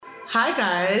Hi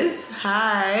guys,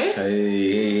 hi.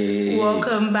 Hey.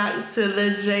 Welcome back to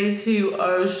the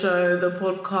J2O show, the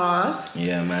podcast.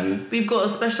 Yeah, man. We've got a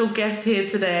special guest here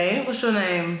today. What's your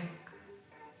name?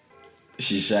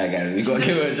 She's shy, guys. You gotta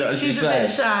give her a shot. She's a bit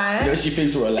shy. You know, she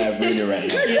thinks we're a live radio right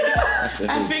now. That's the thing.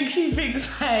 I think she thinks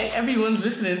like everyone's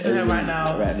listening to her right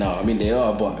now. Right now. I mean, they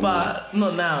are, but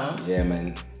not now. Yeah,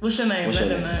 man. What's your name? Let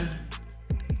them know.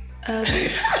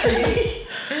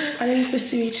 My name is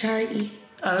Basui Charity.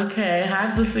 Okay, hi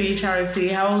Basui Charity.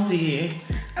 How old are you?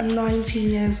 I'm 19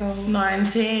 years old.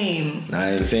 19.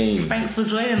 Thanks for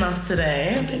joining us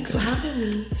today. Thanks for having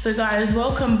me. So guys,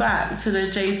 welcome back to the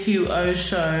J2O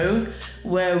show,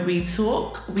 where we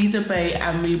talk, we debate,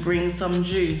 and we bring some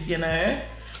juice, you know?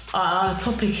 Our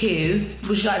topic is,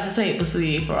 would you like to say it,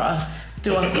 Basui, for us?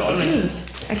 Do us the honours.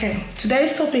 Okay,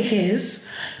 today's topic is,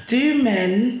 do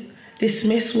men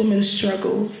dismiss women's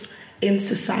struggles in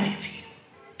society?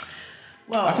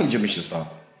 Well, I think Jimmy should start.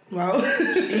 Well,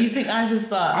 you think I should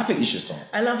start? I think you should start.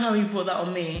 I love how you put that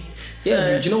on me.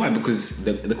 Yeah, do you know why? Because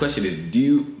the question is,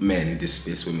 do men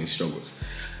dismiss women's struggles?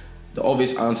 The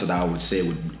obvious answer that I would say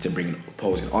would to bring an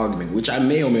opposing argument, which I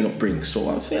may or may not bring. So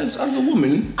I'd say as a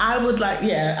woman, I would like,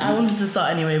 I wanted to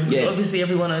start anyway, because obviously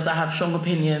everyone knows I have strong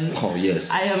opinions. Oh yes.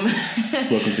 I am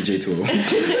Welcome to J2O.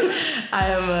 I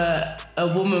am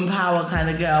a woman power kind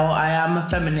of girl. I am a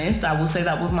feminist. I will say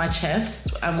that with my chest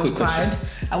and with pride.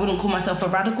 I wouldn't call myself a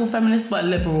radical feminist, but a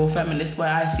liberal feminist,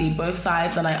 where I see both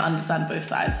sides and I understand both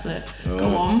sides. So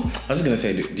go on. I was going to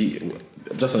say,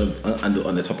 just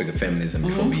on the topic of feminism,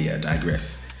 before we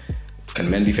digress, can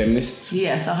men be feminists?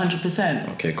 Yes,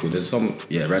 100%. Okay, cool. There's some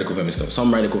radical feminists.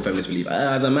 Some radical feminists believe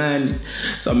as a man,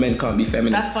 some men can't be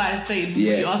feminists. That's why I stayed.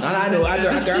 Yeah, I know. I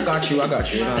got you.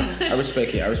 I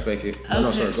respect it. Okay.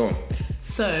 No, sorry, go on.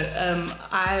 So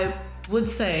I would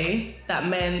say that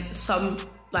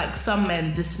some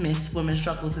men dismiss women's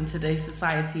struggles in today's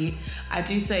society. I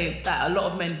do say that a lot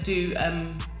of men do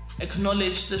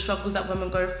acknowledge the struggles that women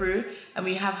go through, and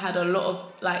we have had a lot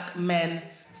of men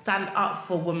stand up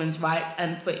for women's rights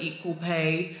and for equal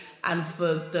pay and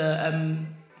for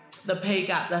the pay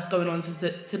gap that's going on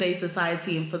to today's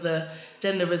society and for the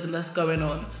genderism that's going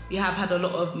on. We have had a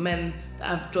lot of men that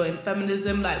have joined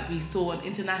feminism, like we saw on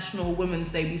International Women's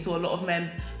Day. We saw a lot of men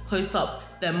post up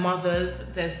their mothers,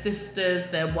 their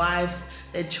sisters, their wives,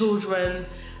 their children,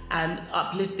 and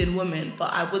uplifting women.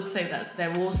 But I would say that there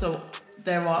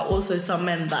are also some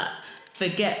men that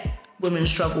forget women's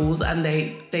struggles and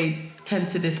they tend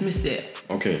to dismiss it.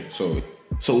 Okay, so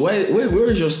where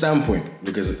is your standpoint?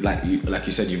 Because like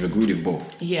you said, you've agreed with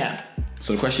both. Yeah.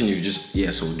 So the question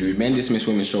is so do men dismiss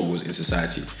women's struggles in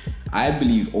society? I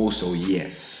believe also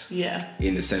yes. Yeah.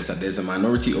 In the sense that there's a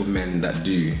minority of men that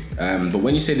do. But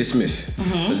when you say dismiss,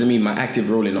 does it mean my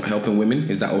active role in not helping women?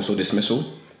 Is that also dismissal?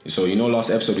 So last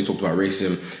episode we talked about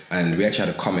racism, and we actually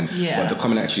had a comment. Yeah. But the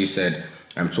comment actually said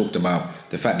talked about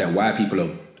the fact that white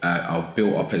people are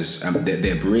built up as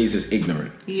they're raised as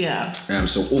ignorant. Yeah.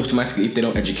 So automatically, if they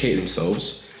don't educate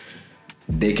themselves,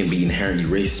 they can be inherently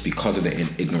racist because of their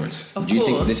ignorance. Do you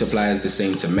think this applies the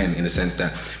same to men, in the sense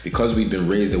that because we've been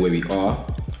raised the way we are,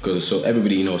 so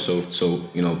everybody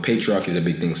patriarchy is a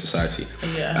big thing in society.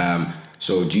 Yeah.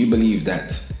 So do you believe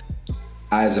that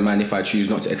as a man, if I choose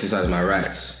not to exercise my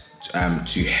rights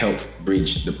to help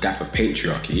bridge the gap of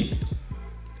patriarchy,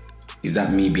 is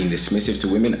that me being dismissive to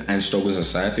women and struggles in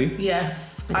society?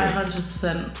 Yes, okay. I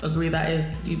 100% agree that is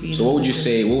you being. So what would you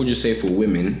say for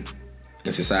women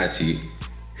in society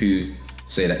who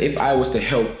say that if I was to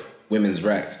help women's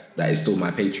rights, that is still my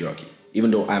patriarchy,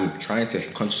 even though I'm trying to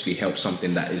consciously help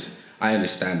something that is, I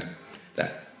understand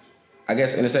that, I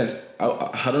guess in a sense,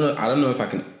 I don't know if I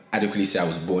can adequately say I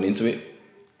was born into it,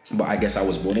 but I guess I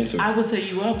was born into it. I would say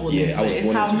you were born into it.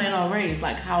 It's how men are raised,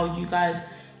 like how you guys,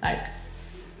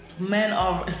 men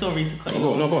are, sorry to cut you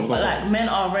off. Go on. But men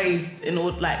are raised in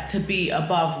order to be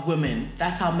above women.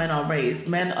 That's how men are raised.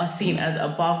 Men are seen as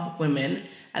above women,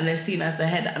 and they're seen as the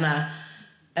head.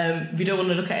 And we don't want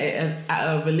to look at it at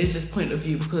a religious point of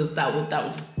view, because that would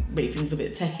just make things a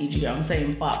bit techie. Do you know what I'm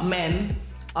saying? But men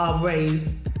are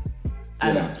raised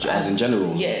as in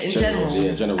general. Yeah, in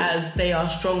general, as they are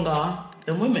stronger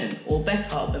than women, or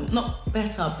better than, not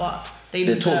better, but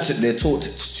they're taught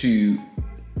to.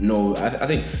 No, I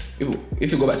think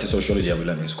if you go back to sociology that we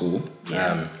learned in school,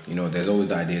 yes. There's always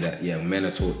the idea that men are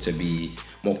taught to be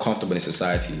more comfortable in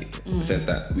society, in the sense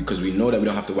that because we know that we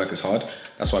don't have to work as hard,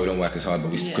 that's why we don't work as hard, but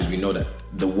because we know that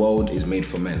the world is made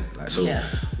for men.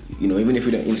 Even if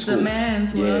we don't in school, it's a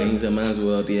man's world. Yeah, it's a man's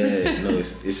world. Yeah, no,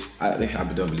 it's I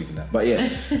don't believe in that, but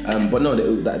but no,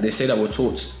 they say that we're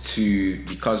taught to,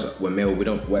 because we're male, we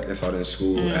don't work as hard in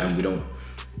school, and we don't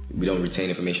we don't retain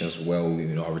information as well.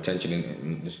 Our retention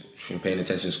in paying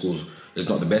attention in schools is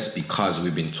not the best because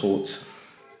we've been taught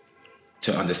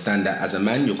to understand that as a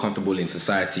man, you're comfortable in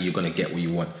society, you're going to get what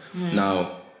you want.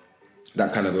 Now,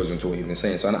 that kind of goes into what you've been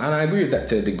saying. So, and I agree with that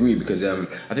to a degree because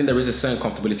I think there is a certain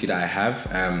comfortability that I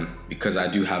have because I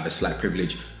do have a slight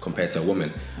privilege compared to a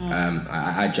woman.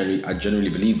 I generally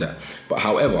believe that. But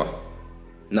however,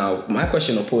 now my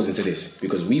question opposed into this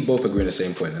because we both agree on the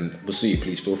same point, and we'll see.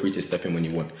 Please feel free to step in when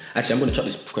you want. Actually, I'm going to chuck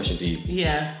this question to you.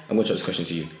 Yeah. I'm going to chuck this question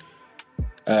to you.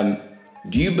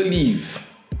 Do you believe?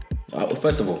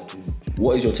 First of all,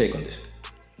 what is your take on this?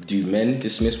 Do men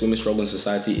dismiss women's struggle in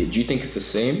society? Do you think it's the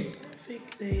same? I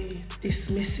think they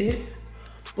dismiss it,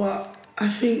 but I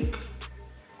think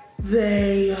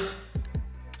they, I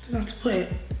don't know how to put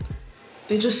it,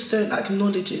 they just don't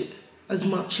acknowledge it as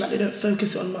much, like they don't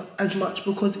focus on as much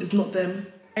because it's not them.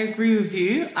 I agree with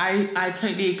you. I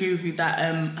totally agree with you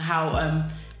that how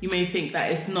you may think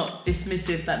that it's not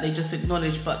dismissive, that they just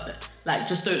acknowledge, but like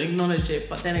just don't acknowledge it.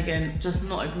 But then again, just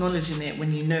not acknowledging it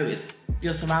when you know it's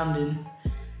your surrounding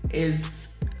is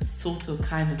sort of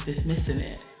kind of dismissing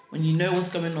it. When you know what's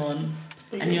going on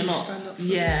and you're not,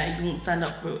 you won't stand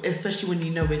up for it, especially when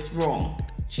you know it's wrong.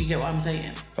 Do you get what I'm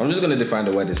saying? So I'm just going to define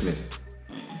the word dismiss,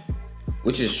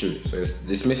 which is true. So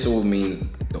dismissal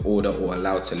means the order or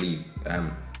allowed to leave.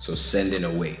 So sending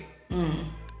away.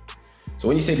 So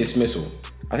when you say dismissal,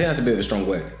 I think that's a bit of a strong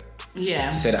word.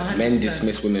 Yeah. To say that 100%. men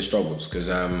dismiss women's struggles, because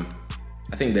I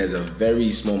think there's a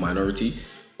very small minority.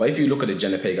 But if you look at the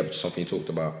gender pay gap, which is something you talked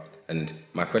about, and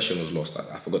my question was lost.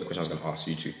 I forgot the question I was going to ask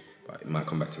you too, but it might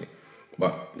come back to me.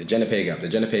 But the gender pay gap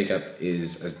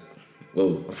is as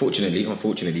well. Unfortunately,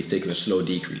 it's taken a slow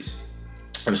decrease.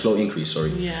 A slow increase,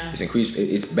 sorry. Yeah. It's increased.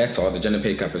 It's better. The gender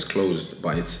pay gap is closed,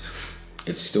 but it's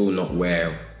still not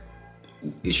where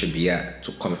it should be at,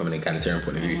 coming from an egalitarian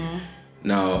point of view.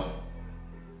 Now,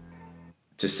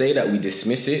 to say that we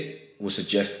dismiss it will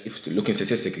suggest, if looking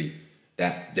statistically,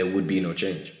 that there would be no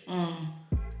change.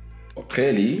 But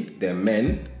clearly, there are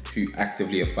men who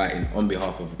actively are fighting on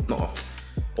behalf of,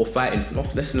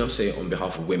 let's not say on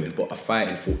behalf of women, but are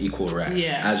fighting for equal rights,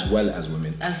 as well as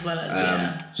women.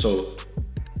 So,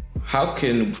 how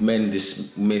can men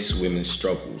dismiss women's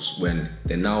struggles when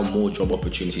there are now more job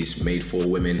opportunities made for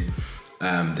women?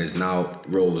 There's now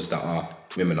roles that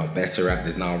women are better at.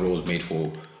 There's now roles made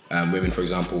for women. For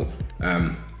example,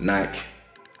 Nike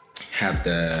have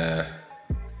the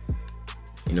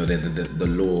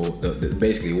law.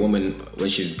 Basically, a woman when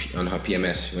she's on her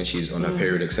PMS, when she's on her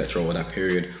period, etc., or that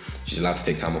period, she's allowed to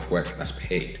take time off work. That's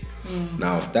paid.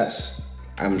 Now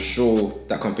I'm sure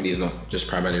that company is not just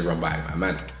primarily run by a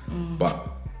man, but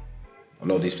a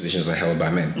lot of these positions are held by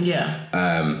men.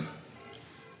 Yeah.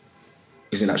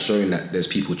 Isn't that showing that there's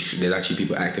actually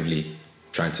people actively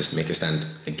trying to make a stand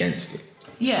against it?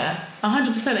 Yeah,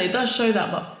 100%. It does show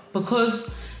that, but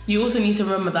because you also need to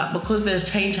remember that because there's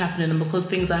change happening and because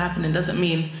things are happening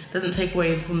doesn't take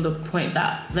away from the point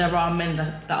that there are men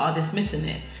that are dismissing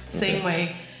it. Same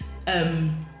way,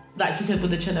 like you said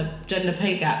with the gender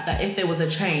pay gap, that if there was a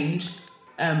change,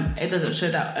 it doesn't show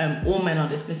that all men are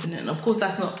dismissing it. And of course,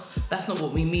 that's not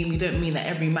what we mean. We don't mean that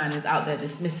every man is out there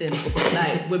dismissing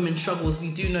like women's struggles. We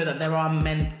do know that there are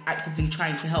men actively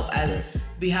trying to help, as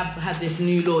we have had this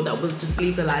new law that was just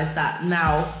legalized that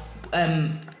now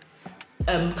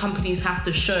companies have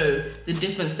to show the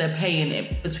difference they're paying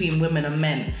it between women and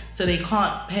men. So they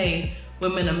can't pay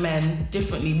women and men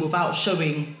differently without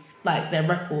showing like their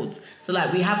records. So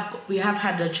like we have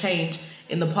had a change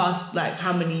in the past, like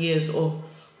how many years of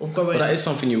growing. But that is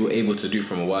something you were able to do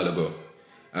from a while ago.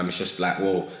 It's just like,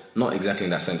 well, not exactly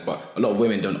in that sense, but a lot of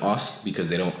women don't ask because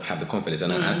they don't have the confidence.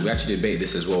 And we actually debated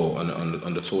this as well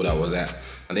on the tour that I was at.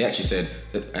 And they actually said,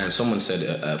 and someone said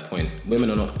at a point,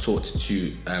 women are not taught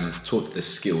the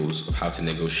skills of how to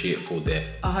negotiate for their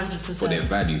 100%. for their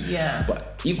value. Yeah.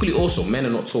 But equally also, men are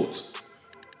not taught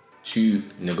to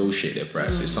negotiate their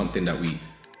price. It's something that we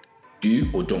do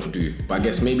or don't do. But I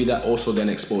guess maybe that also then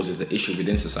exposes the issue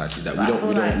within society that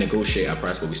we don't negotiate our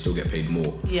price, but we still get paid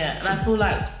more. Yeah, and I feel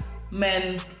like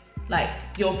men, like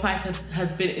your price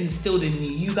has been instilled in you.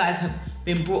 You guys have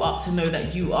been brought up to know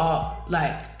that you are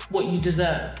like what you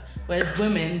deserve. Whereas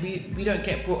women, we don't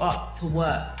get brought up to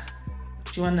work.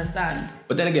 Do you understand?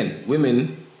 But then again,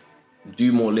 women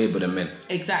do more labor than men.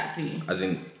 Exactly. As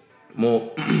in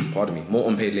more, more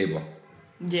unpaid labor.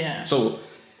 Yeah. So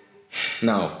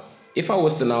now, if I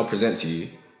was to now present to you,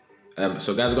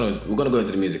 so guys, we're gonna go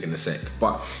into the music in a sec.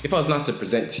 But if I was now to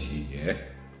present to you,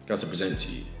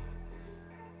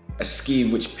 a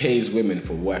scheme which pays women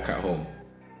for work at home.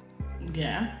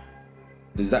 Yeah.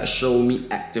 Does that show me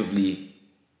actively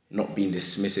not being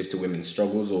dismissive to women's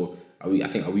struggles, or are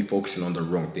we focusing on the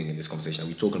wrong thing in this conversation? Are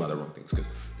we talking about the wrong things?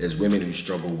 Because there's women who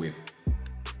struggle with.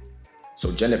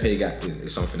 So gender pay gap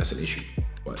is something that's an issue.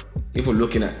 But if we're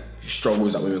looking at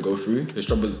struggles that women go through, the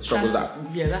struggles that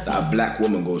a black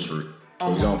woman goes through,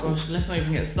 for example. Oh my gosh, let's not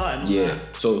even get started on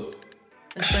that. So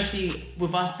especially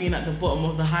with us being at the bottom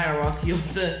of the hierarchy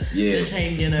of the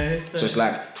chain, you know. So it's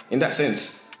like, in that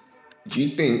sense, do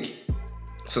you think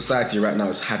society right now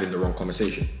is having the wrong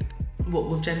conversation? What,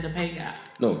 with gender pay gap?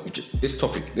 No, this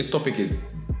topic is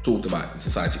talked about in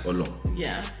society a lot.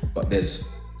 Yeah. But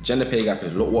there's gender pay gap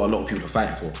is what a lot of people are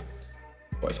fighting for.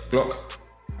 But if Glock,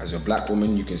 as a black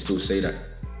woman, you can still say that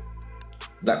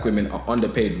black women are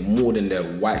underpaid more than their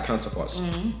white counterparts,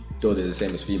 though they're the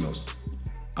same as females.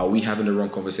 Are we having the wrong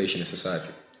conversation in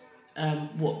society?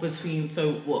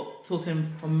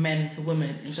 Talking from men to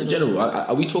women? Just in general,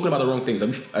 are we talking about the wrong things?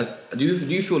 Do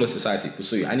you feel the society,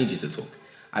 Pusuyi, I need you to talk.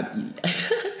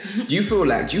 Do you feel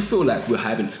like we're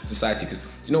having society? Because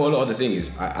you know, a lot of the thing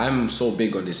is, I'm so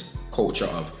big on this culture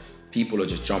of people are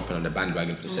just jumping on the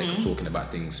bandwagon for the sake of talking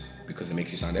about things because it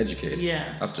makes you sound educated.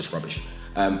 Yeah. That's just rubbish.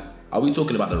 Are we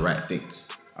talking about the right things?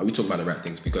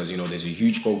 Because, you know, there's a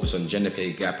huge focus on gender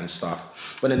pay gap and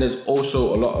stuff. But then there's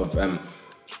also a lot of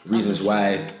reasons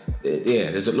why,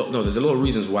 there's a lot of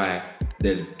reasons why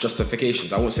there's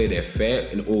justifications. I won't say they're fair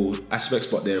in all aspects,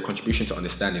 but they're a contribution to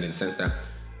understanding in the sense that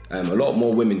a lot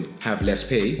more women have less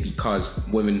pay because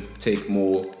women take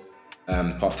more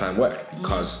part-time work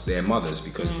because they're mothers,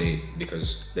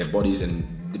 because their bodies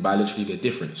and biologically they're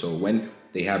different. So when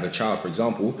they have a child, for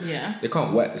example, they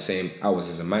can't work the same hours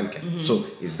as a man can. So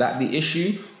is that the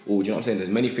issue? Or do you know what I'm saying? There's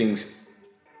many things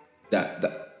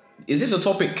that is this a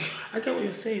topic? I get what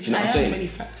you're saying. Do you know what I'm saying? Many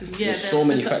factors. Yeah, there's so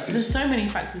many factors. There's so many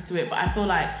factors to it, but I feel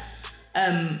like,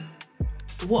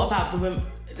 what about the women?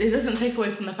 It doesn't take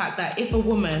away from the fact that if a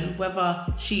woman, whether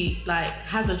she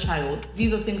has a child,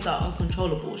 these are things that are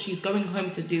uncontrollable. She's going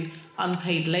home to do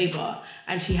unpaid labor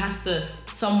and she has to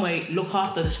some way look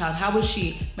after the child. How is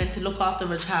she meant to look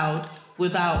after a child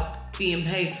without being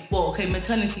paid? Well, okay,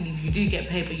 maternity leave, you do get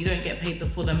paid, but you don't get paid the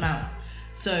full amount.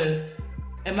 So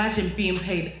imagine being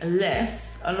paid a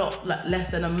lot less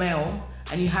than a male,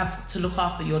 and you have to look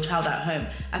after your child at home.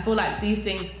 I feel like these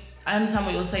things, I understand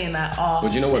what you're saying, that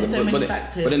but you know what? There's so many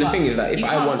factors. But then the thing is that if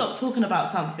I want, stop talking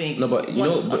about something. No, but you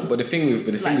know, but the thing with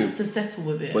just to settle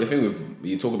with it. But the thing with,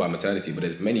 you talk about maternity, but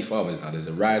there's many fathers now. There's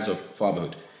a rise of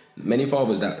fatherhood. Many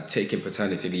fathers that are taking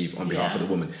paternity leave on behalf of the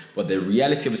woman. But the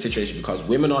reality of the situation, because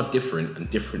women are different and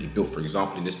differently built. For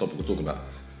example, in this topic we're talking about,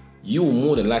 you will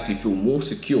more than likely feel more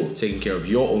secure taking care of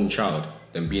your own child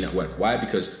than being at work. Why?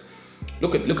 Because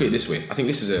look at it this way. I think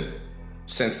this is a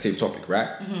sensitive topic, right?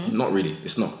 Not really,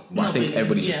 it's not. But I think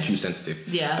everybody's just too sensitive.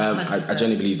 Yeah, I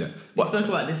genuinely believe that. We spoke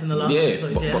about this in the last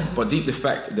episode. But deep the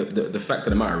fact of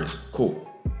the matter is, cool.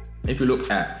 If you look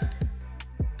at,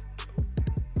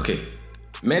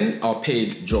 men are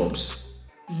paid jobs,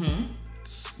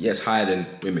 yes, higher than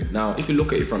women. Now, if you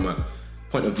look at it from a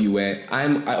point of view where I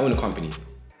own a company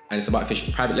and it's about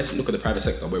efficient private. Let's look at the private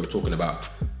sector where we're talking about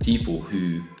people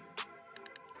who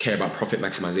care about profit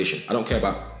maximization.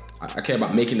 I care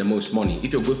about making the most money.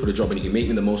 If you're good for the job and you can make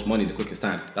me the most money in the quickest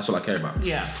time, that's all I care about.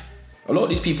 Yeah. A lot of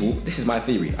these people, this is my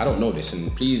theory. I don't know this, and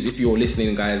please, if you're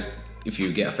listening, guys, if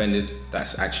you get offended,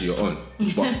 that's actually your own.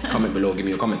 But comment below, give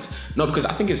me your comments. No, because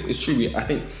I think it's true. I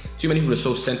think too many people are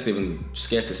so sensitive and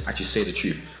scared to actually say the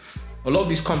truth. A lot of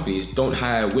these companies don't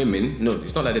hire women. No,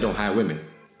 it's not that they don't hire women,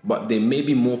 but they may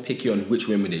be more picky on which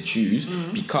women they choose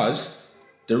because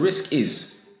the risk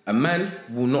is a man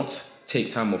will not take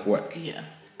time off work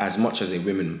as much as a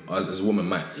woman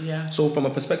might. Yeah. So from a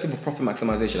perspective of profit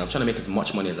maximization, I'm trying to make as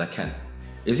much money as I can.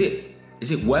 Is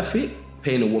it worth it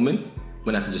paying a woman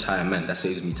when I can just hire a man? That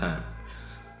saves me time.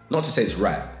 Not to say it's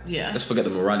right. Yeah. Let's forget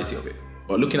the morality of it.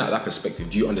 But looking at that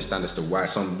perspective, do you understand as to why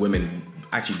some women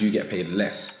actually do get paid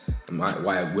less? And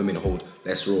why women hold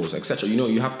less roles, etc. You know,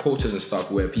 you have quotas and stuff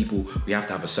where we have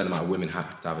to have a certain amount of women,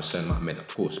 have to have a certain amount of men, of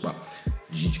course. But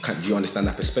do you understand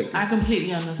that perspective? I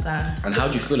completely understand. And how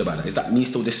do you feel about that? Is that me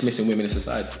still dismissing women in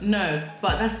society? No,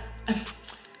 but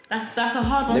that's a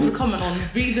hard one to comment on.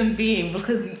 Reason being,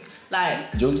 because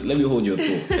Jones, let me hold your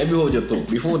thought.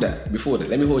 Before that,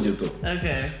 let me hold your thought.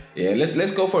 Okay. Yeah,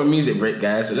 let's go for a music break,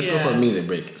 guys. So let's go for a music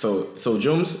break. So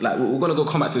Jones, we're gonna go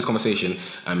come back to this conversation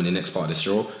in the next part of the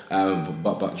show.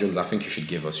 But Jones, I think you should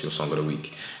give us your song of the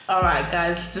week. All right,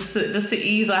 guys, just to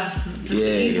ease us,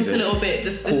 a little bit,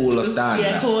 just cool us down.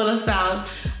 Yeah, cool us down.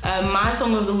 My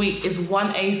song of the week is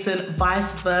One Asin,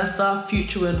 Vice Versa,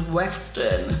 featuring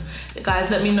Western. Guys,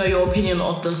 let me know your opinion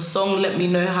of the song. Let me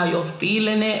know how you're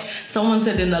feeling it. Someone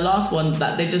said in the last one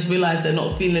that they just realised they're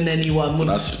not feeling anyone.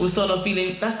 We're sort of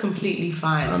feeling, that's completely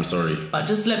fine. I'm sorry. But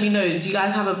just let me know, do you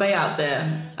guys have a bae out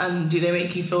there? And do they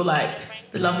make you feel like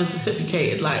the love is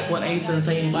reciprocated, like One Asin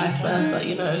saying vice versa?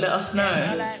 You know, let us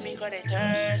know. Like me 'cause they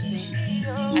thirsty.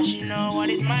 And she know what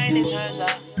is mine is hers,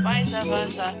 vice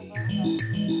versa.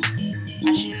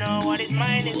 And she know what is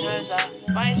mine is hers,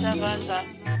 vice versa.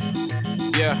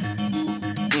 Yeah.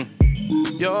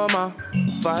 You're my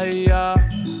fire,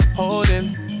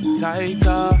 holding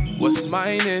tighter. What's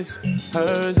mine is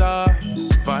hers,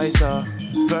 vice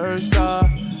versa.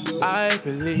 I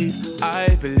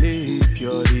believe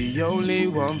you're the only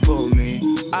one for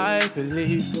me. I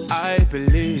believe.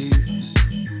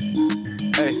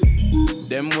 Hey.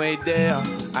 Them way there,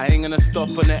 I ain't gonna stop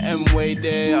on the M way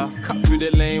there. Cut through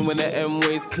the lane when the M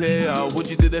way's clear. Would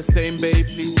you do the same, babe?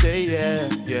 Please say yeah.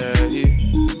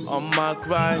 On my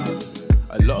grind,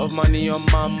 a lot of money on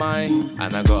my mind,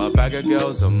 and I got a bag of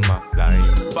girls on my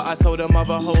line. But I told them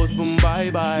other hoes, boom, bye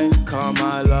bye. 'Cause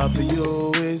my love for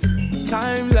you is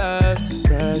timeless,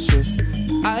 precious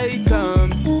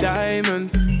items,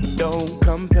 diamonds, don't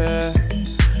compare.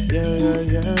 Yeah.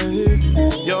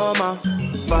 You're my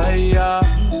fire,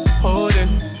 holding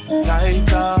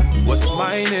tighter. What's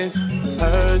mine is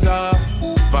hers,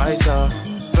 vice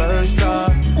versa.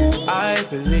 I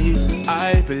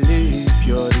believe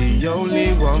you're the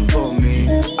only one for me.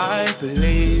 I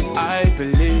believe. Yeah,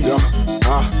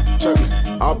 check me.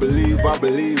 I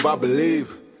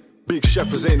believe. Big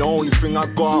Chefers ain't the only thing I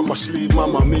got up my sleeve.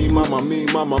 Mama me.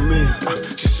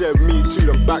 She said me too,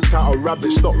 then backed out a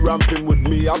rabbit. Stop ramping with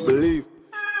me, I believe.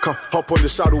 Come, hop on the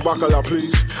saddle, bacala,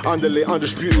 please. Underlay,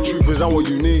 undisputed truth is I'm what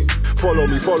you need. Follow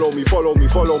me, follow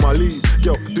my lead.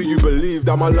 Girl, do you believe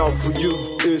that my love for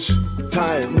you is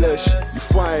timeless? You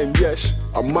fine, yes.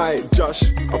 I might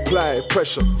just apply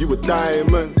pressure. You a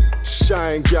diamond,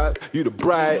 shine, gal. You the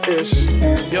brightest.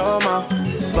 You're my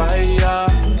fire,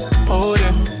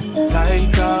 holding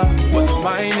tighter. What's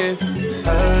mine is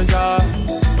hers,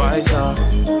 vice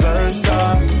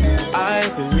versa. I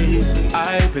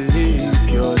believe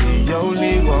you're the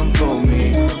only one for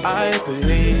me. I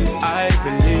believe.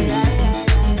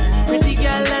 Pretty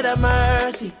girl, let her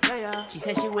mercy. She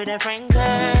said she with her friend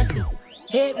Kirsty.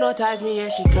 Hypnotize me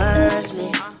and she curse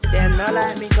me. Them not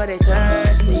like me 'cause they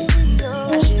thirsty.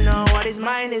 And she know what is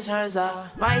mine is hers,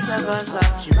 vice versa.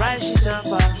 She ride, she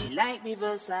surfer, she like me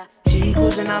versa. She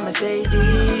cruising on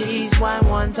Mercedes. Wine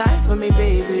one time for me,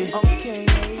 baby. Okay,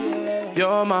 yeah.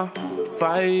 You're my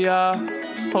fire,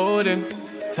 holding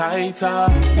tighter.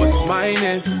 What's mine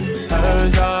is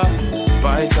hers,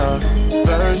 vice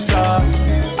versa.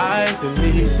 I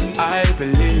believe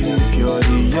you're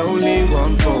the only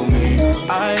one for me.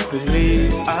 I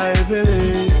believe.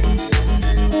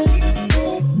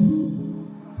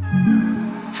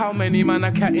 How many man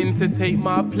are catting to take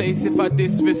my place if I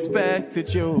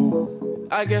disrespected you?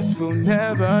 I guess we'll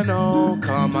never know.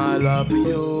 'Cause my love for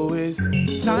you is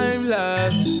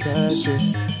timeless,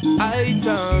 precious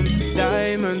items,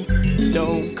 diamonds,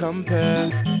 don't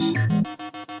compare.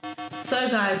 So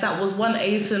guys, that was One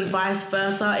Asin, Vice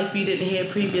Versa. If you didn't hear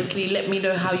previously, let me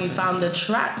know how you found the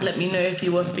track. Let me know if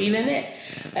you were feeling it.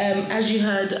 As you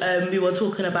heard, we were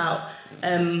talking about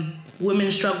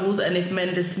women's struggles and if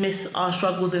men dismiss our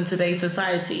struggles in today's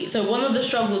society. So one of the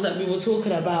struggles that we were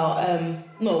talking about,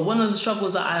 one of the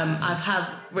struggles that I've had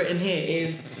written here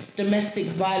is domestic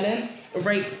violence,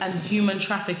 rape and human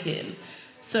trafficking.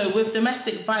 So with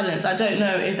domestic violence, I don't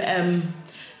know if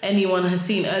anyone has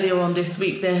seen earlier on this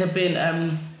week, there have been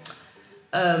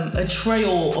a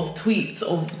trail of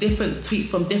different tweets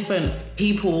from different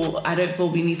people. I don't feel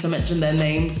we need to mention their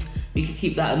names. We could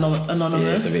keep that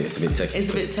anonymous. Yeah, it's a bit techy. It's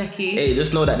a bit techy. Hey,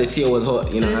 just know that the tea was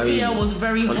hot. You know, the tea was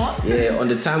very hot. Yeah, on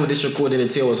the time of this recording, the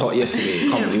tea was hot yesterday.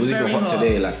 It was even hot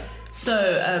today. Like. So,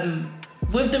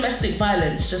 with domestic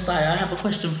violence, Josiah, I have a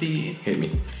question for you. Hit me.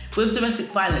 With domestic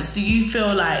violence, do you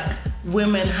feel like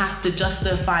women have to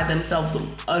justify themselves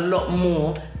a lot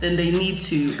more than they need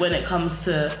to when it comes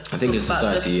to... I think in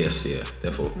society, yes, yeah,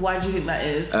 therefore. Why do you think that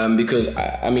is? Because,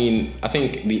 I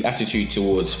think the attitude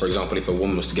towards, for example, if a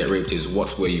woman was to get raped is,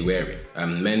 what were you wearing?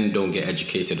 Men don't get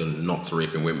educated on not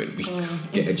raping women. We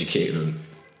get educated on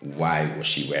why was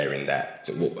she wearing that?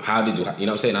 How did you know what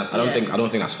I'm saying? I don't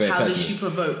think that's fair. How did she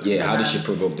provoke? Yeah, how did she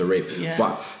provoke the rape? Yeah.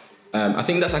 But I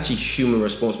think that's actually human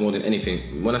response more than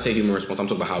anything. When I say human response, I'm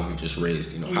talking about how we've just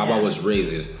raised. You know, how I was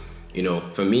raised is, you know,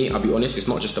 for me, I'll be honest, it's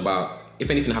not just about if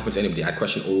anything happens to anybody, I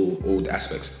question all the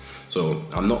aspects. So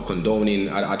I'm not condoning.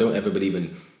 I don't ever believe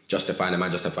in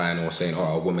justifying or saying,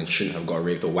 oh, a woman shouldn't have got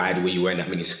raped, or why were you wearing that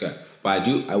mini skirt? But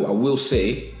I will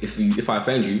say, if I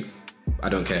offend you, I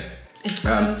don't care.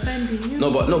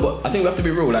 No, but I think we have to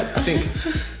be real. Like, I think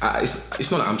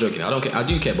it's not like I'm joking. I don't care. I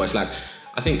do care, but it's like,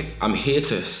 I think I'm here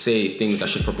to say things that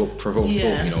should provoke thought,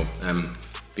 you know,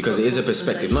 because it is a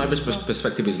perspective. Not every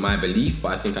perspective is my belief,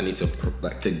 but I think I need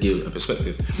to give a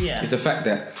perspective. Yeah. It's the fact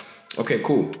that, okay,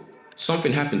 cool,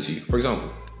 something happened to you. For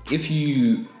example, if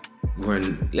you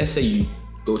let's say you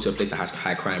go to a place that has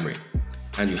high crime rate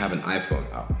and you have an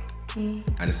iPhone out,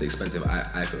 and it's an expensive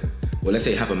iPhone. Well, let's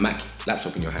say you have a Mac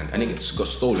laptop in your hand and it got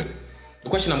stolen. The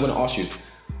question I'm going to ask you is,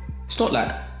 it's not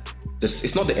like this.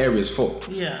 It's not the area's fault,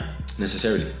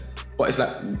 necessarily, but it's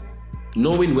like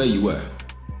knowing where you were.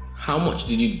 How much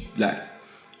did you like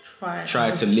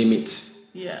try to limit?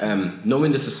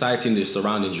 Knowing the society and the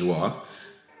surroundings you are,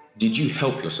 did you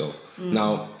help yourself?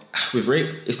 Now, with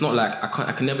rape, it's not like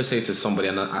I can never say to somebody,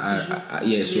 and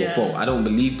it's your fault. I don't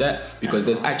believe that, because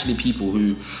there's actually people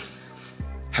who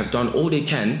have done all they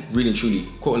can, really and truly,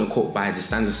 quote unquote, by the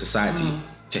standards of society,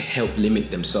 to help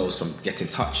limit themselves from getting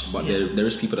touched. But there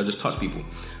is people that just touch people.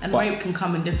 And rape can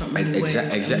come in different ways.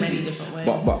 Exactly. Many different ways.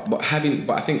 But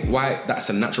I think why that's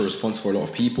a natural response for a lot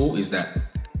of people is that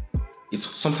it's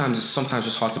sometimes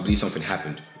just hard to believe something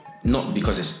happened. Not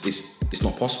because it's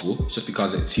not possible, it's just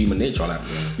because it's human nature. Like,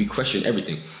 we question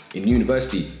everything. In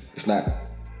university, it's like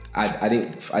I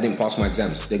didn't pass my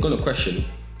exams. They're gonna question,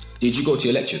 did you go to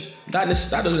your lectures? That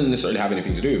doesn't necessarily have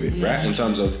anything to do with it, right? In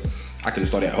terms of, I can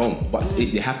study at home, but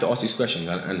they have to ask these questions.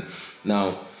 And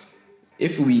now,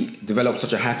 if we develop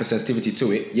such a hypersensitivity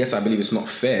to it, yes, I believe it's not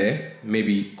fair,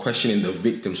 maybe questioning the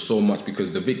victim so much,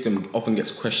 because the victim often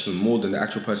gets questioned more than the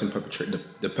actual person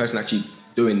the person actually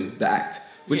doing the act,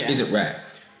 which isn't right.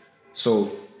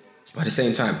 So, at the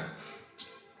same time,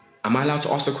 am I allowed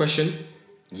to ask the question?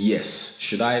 Yes.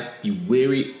 Should I be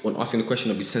wary on asking the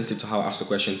question or be sensitive to how I ask the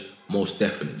question? Most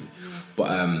definitely. But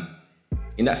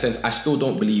in that sense, I still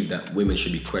don't believe that women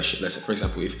should be questioned. Let's say, for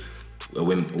example, if a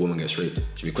woman gets raped,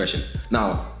 should be questioned.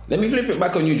 Now, let me flip it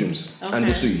back on you, Jums, and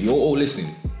Busu. You're all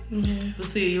listening.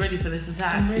 Busu, you ready for this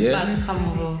attack? Yeah. About to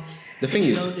come over. The thing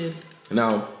is,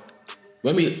 now,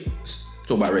 when we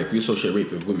talk about rape, we associate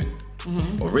rape with women.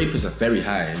 Or rape is very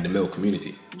high in the male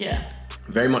community. Yeah.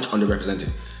 Very much underrepresented.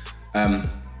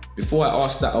 Before I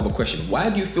ask that other question, why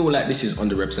do you feel like this is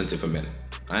underrepresented for men?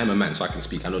 I am a man, so I can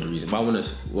speak. I know the reason. But I want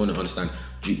to understand.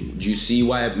 Do you see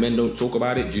why men don't talk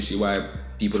about it? Do you see why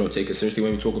people don't take it seriously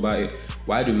when we talk about it?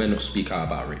 Why do men not speak out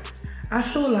about rape? I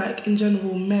feel like, in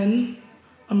general, men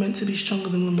are meant to be stronger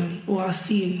than women, or are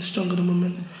seen stronger than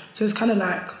women. So it's kind of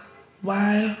like,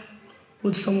 why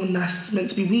would someone that's meant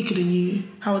to be weaker than you,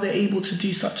 how are they able to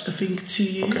do such a thing to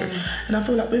you? Okay. And I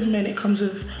feel like with men, it comes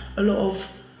with a lot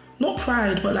of, not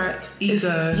pride, but like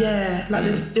ego.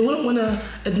 They wouldn't want to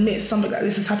admit something like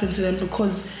this has happened to them,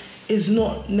 because it's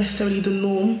not necessarily the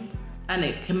norm. And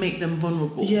it can make them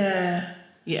vulnerable. Yeah.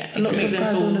 Yeah, it can make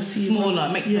them feel smaller,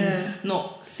 make them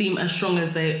not seem as strong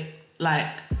as they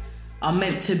are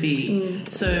meant to be.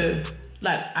 So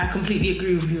I completely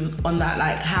agree with you on that.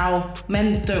 Like, how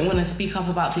men don't want to speak up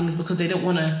about things because they don't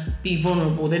want to be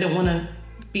vulnerable. They don't want to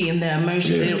be in their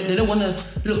emotions. They don't want to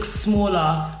look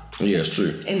smaller. Yeah, it's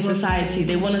true. In society,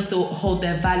 they want to still hold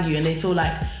their value, and they feel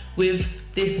like with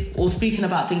this, or speaking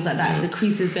about things like that, it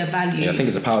decreases their value. Yeah, I think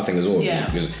it's a power thing as well. Yeah.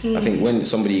 Because I think when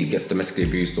somebody gets domestically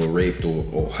abused or raped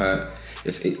or hurt,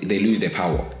 they lose their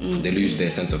power. They lose their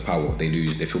sense of power.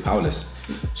 They feel powerless.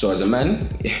 So as a man,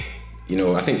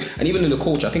 I think, and even in the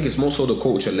culture, I think it's more so the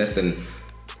culture less than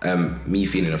me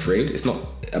feeling afraid. It's not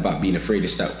about being afraid.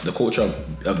 It's that the culture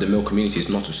of the male community is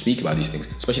not to speak about these things,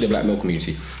 especially the black male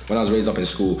community. When I was raised up in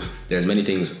school, there's many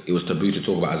things it was taboo to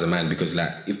talk about as a man, because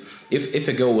if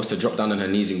a girl was to drop down on her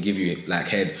knees and give you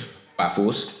head by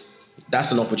force,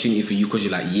 that's an opportunity for you, because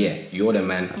you're like, yeah, you're the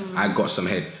man, I got some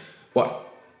head. But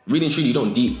really and truly, you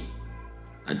don't deep.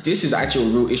 This is actual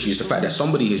real issue. It's the fact that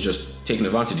somebody has just taken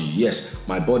advantage of you. Yes,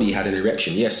 my body had an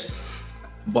erection, yes,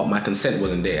 but my consent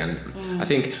wasn't there. And I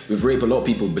think with rape, a lot of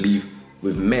people believe,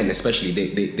 with men especially,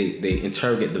 they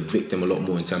interrogate the victim a lot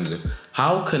more in terms of,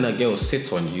 how can a girl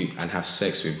sit on you and have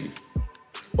sex with you?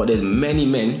 But there's many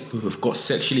men who have got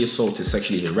sexually assaulted,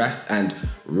 sexually harassed and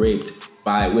raped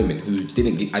by women who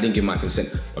I didn't give my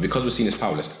consent, but because we're seen as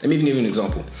powerless. Let me even give you an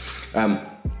example.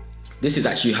 This is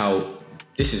actually how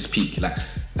this is peak. Like,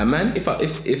 a man,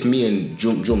 if me and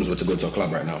Jums were to go to a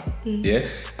club right now,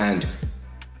 and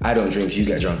I don't drink, you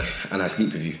get drunk, and I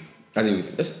sleep with you.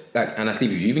 And I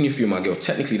sleep with you, even if you're my girl,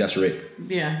 technically that's rape.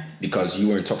 Yeah. Because you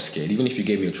were intoxicated. Even if you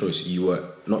gave me a choice, you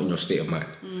were not in your state of mind.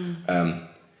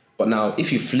 But now,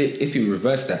 if you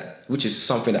reverse that, which is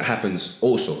something that happens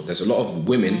also, there's a lot of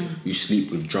women who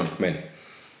sleep with drunk men.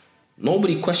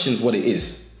 Nobody questions what it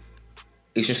is.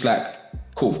 It's just like,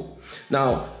 cool.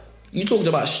 Now, you talked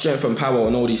about strength and power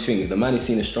and all these things. The man is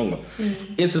seen as stronger.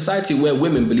 In society where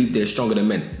women believe they're stronger than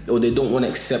men, or they don't want to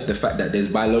accept the fact that there's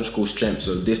biological strengths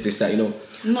or this, that, you know.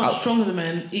 Not stronger than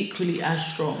men, equally as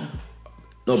strong.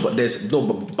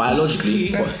 But biologically,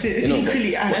 That's it. you know,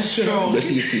 Equally as strong. but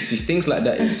see, things like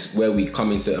that is where we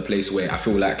come into a place where I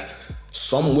feel like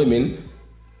some women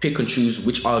pick and choose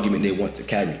which argument they want to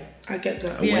carry I get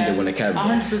that. and when they want to carry it.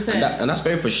 100%. And that's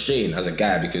very frustrating as a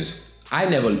guy, because I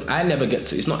never get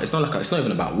to. It's not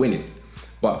even about winning,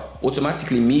 but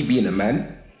automatically me being a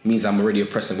man means I'm already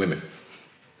oppressing women.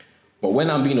 But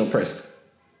when I'm being oppressed,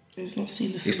 It's not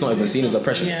seen as it's not even seen as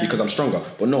oppression because I'm stronger.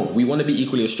 But no, we want to be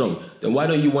equally as strong. Then why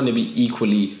don't you want to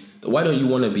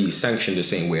be sanctioned the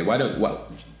same way?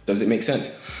 Does it make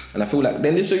sense? And I feel like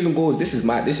then this even goes, this is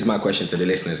my question to the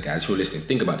listeners, guys, who are listening.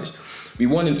 Think about this. We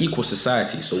want an equal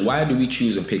society, so why do we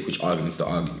choose and pick which arguments to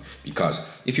argue?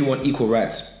 Because if you want equal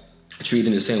rights, treated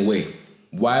in the same way,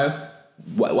 why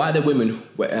are there women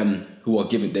who are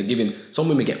given, some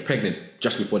women get pregnant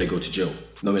just before they go to jail,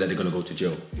 knowing that they're going to go to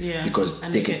jail. Yeah. Because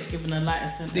they get given a lighter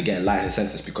sentence. They get a lighter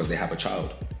sentence because they have a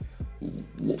child.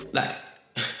 Like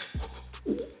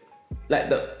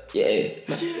the, yeah.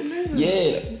 I didn't know that.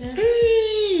 Yeah.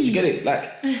 Do you get it?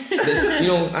 Like, you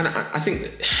know, and I think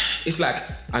it's like,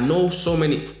 I know so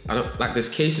many, there's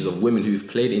cases of women who've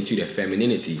played into their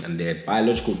femininity and their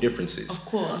biological differences Of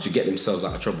course. to get themselves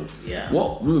out of trouble. Yeah.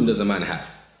 What room does a man have?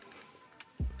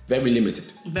 Very limited.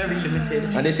 Very limited.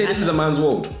 And they say this is a man's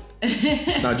world.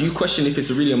 Now, do you question if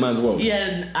it's really a man's world?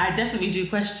 Yeah, I definitely do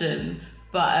question.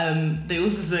 But they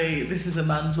also say this is a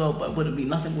man's world, but it wouldn't be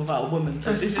nothing without a woman.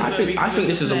 So this is I think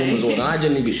this is a woman's world, and I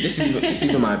genuinely this is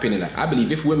even my opinion. Like, I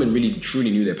believe if women really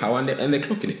truly knew their power and they're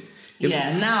clocking it.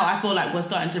 Now I feel like we're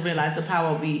starting to realise the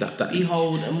power we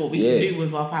hold and what we can do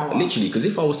with our power. Literally, because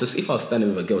if I was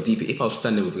standing with a girl deeper, if I was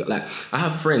standing with a girl, like, I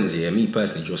have friends here, me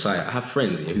personally, Josiah, I have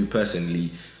friends here who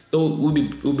personally, we'll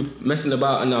be messing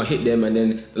about and I'll hit them and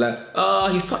then like,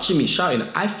 he's touching me, shouting.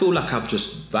 I feel like I've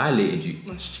just violated you.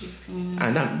 That's true.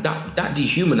 And that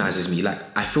dehumanizes me. Like,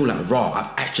 I feel like, I've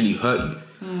actually hurt you.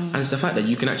 And it's the fact that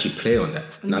you can actually play on that.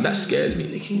 Now that scares me.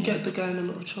 It can get the guy in a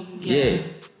lot of trouble. Yeah.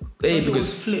 If it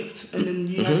was flipped and then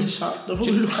you had to shout, they'll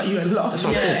probably look at you and laugh. That's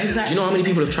what I'm saying. Exactly. Do you know how many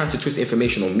people have tried to twist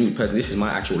information on me personally? This is my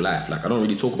actual life. Like, I don't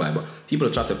really talk about it, but people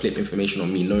have tried to flip information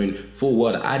on me, knowing full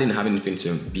well that I didn't have anything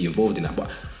to be involved in that. But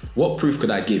what proof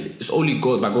could I give? It's only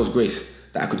God, by God's grace,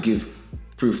 that I could give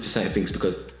proof to certain things,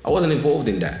 because I wasn't involved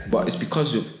in that. But it's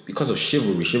because of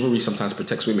chivalry. Chivalry sometimes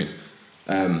protects women.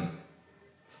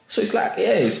 So it's like,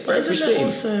 it's very frustrating.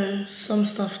 Isn't there also some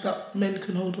stuff that men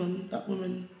can hold on that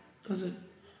women doesn't?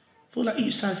 I feel like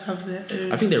each side have their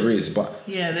own. I think there is, but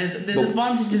there's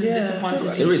advantages and disadvantages.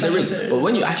 like there is. But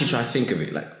when you actually try to think of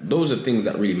it, like, those are things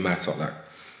that really matter. Like,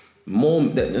 more,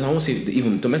 I won't say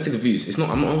even domestic abuse. It's not.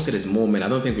 I won't say there's more men. I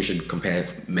don't think we should compare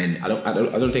men. I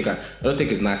don't think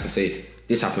it's nice to say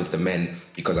this happens to men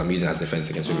because I'm using it as defense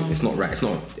against women. It's not right. It's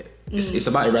not. It's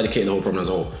about eradicating the whole problem as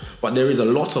a whole. But there is a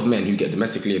lot of men who get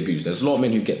domestically abused. There's a lot of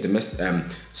men who get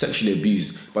sexually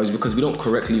abused. But it's because we don't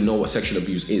correctly know what sexual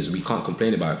abuse is. We can't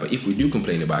complain about it. But if we do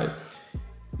complain about it,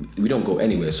 we don't go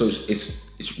anywhere. So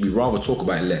it's we rather talk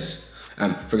about it less.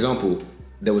 For example,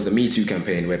 there was the Me Too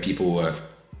campaign where people were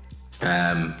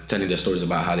telling their stories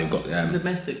about how they've got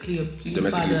domestically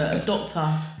abused by the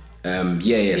doctor.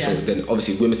 So then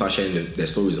obviously women start sharing their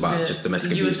stories about just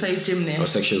domestic abuse, USA gymnast, or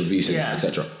sexual abuse,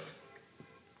 etc.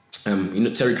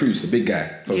 Terry Crews, the big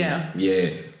guy.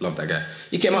 Love that guy.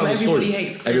 He came out with a story.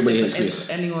 Everybody hates Chris.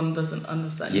 Anyone doesn't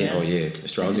understand.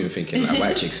 It's true. I was even thinking like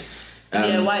white chicks.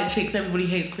 White chicks. Everybody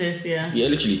hates Chris. Yeah,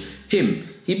 literally.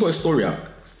 He put a story out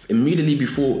immediately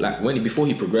before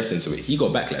he progressed into it. He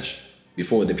got backlash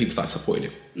before the people started supporting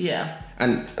him. Yeah.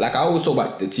 And like, I always talk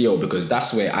about the TL because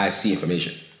that's where I see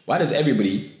information. Why does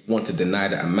everybody want to deny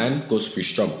that a man goes through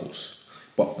struggles,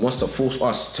 but wants to force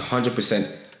us to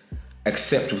 100%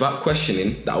 accept without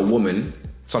questioning that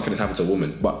something has happened to a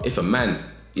woman? But if a man,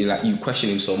 you question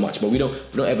him so much, but we don't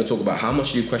ever talk about how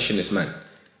much do you question this man.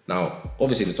 Now,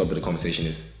 obviously the top of the conversation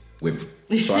is women,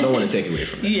 so I don't want to take away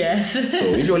from that. Yes. So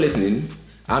if you're listening,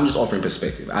 I'm just offering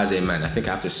perspective as a man. I think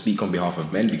I have to speak on behalf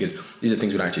of men because these are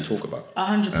things we don't actually talk about.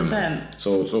 100%.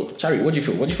 So Chari, what do you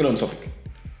feel? What do you feel on the topic?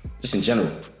 Just in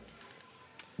general.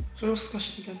 So what's the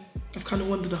question again? I've kind of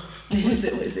wandered off. What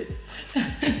is it?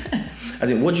 As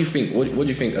in, what do you think? What do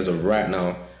you think as of right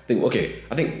now?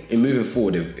 I think in moving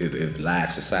forward with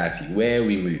life, society, where are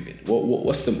we moving?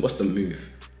 What's the move?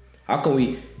 How can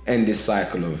we? end this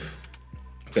cycle of...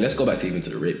 Okay, let's go back to even to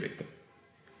the rape victim.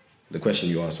 The question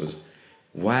you asked was,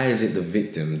 why is it the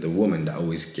victim, the woman, that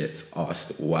always gets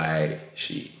asked why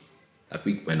she... Like,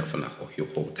 we went off on like a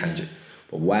whole tangent.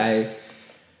 But why?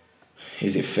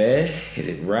 Is it fair? Is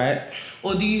it right?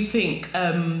 Or do you think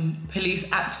police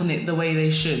act on it the way they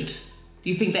should? Do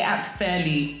you think they act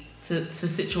fairly to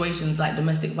situations like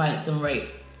domestic violence and rape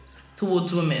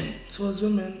towards women? Towards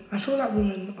women, I feel like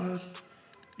women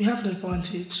we have an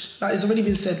advantage. Like, it's already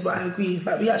been said, but I agree.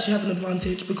 Like, we actually have an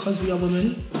advantage because we are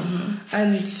women. Mm-hmm.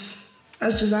 And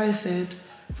as Josiah said,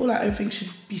 I feel like everything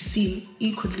should be seen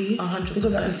equally. 100%.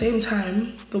 Because at the same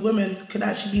time, the woman can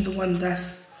actually be the one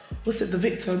that's, the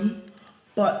victim,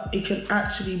 but it can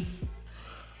actually,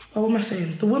 what am I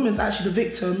saying? The woman's actually the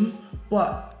victim,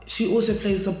 but she also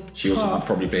plays a part. She also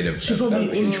probably played a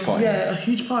huge part in it. Yeah, a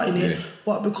huge part in it.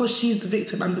 But because she's the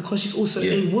victim and because she's also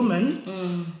a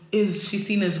woman, she's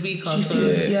seen as weaker.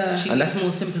 She gets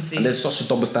more sympathy. And there's such a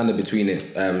double standard between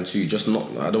it to just not...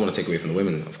 I don't want to take away from the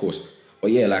women, of course.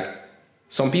 But yeah, like,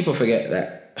 some people forget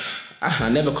that I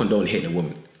never condone hitting a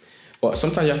woman. But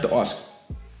sometimes you have to ask,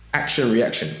 action,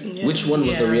 reaction. Yeah. Which one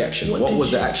was the reaction? What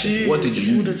was the action? What did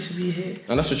you do? To be hit?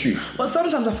 And that's the truth. But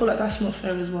sometimes I feel like that's not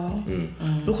fair as well.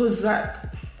 Because I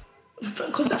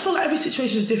feel like every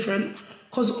situation is different.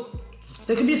 Because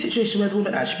there can be a situation where the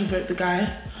woman actually provoked the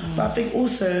guy. But I think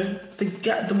also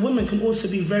the woman can also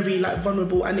be very like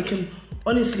vulnerable, and it can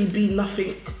honestly be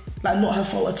nothing, like not her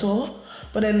fault at all.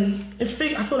 But then I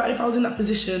feel like if I was in that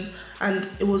position and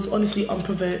it was honestly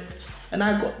unprovoked and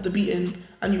I got the beating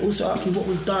and you also asked me what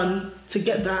was done to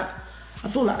get that, I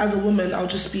feel like as a woman I'll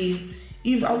just be,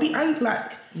 I'll be angry,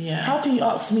 like, how can you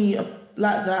ask me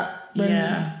like that when,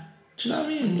 do you know what I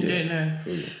mean? You don't know.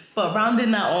 But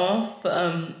rounding that off,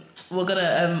 we're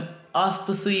gonna ask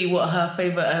Busui what her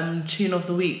favourite tune of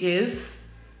the week is.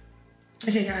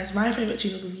 Okay guys, my favourite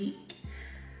tune of the week,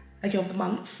 of the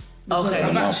month. Okay.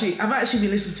 I've actually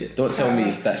been listening to it. Don't tell me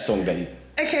it's that song that you...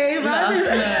 Okay,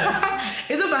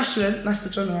 it's a bashment, that's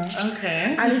the genre.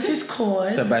 Okay. And it is called...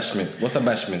 It's a bashment. What's a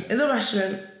bashment? It's a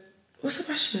bashment. What's a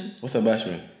bashment? What's a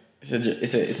bashment?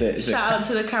 It's a shout out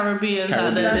to the Caribbeans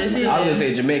out there. I was gonna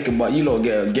say Jamaican, but you lot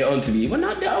get on to me. We're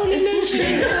not the only nation.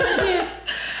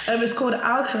 It's called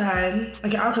Alkaline.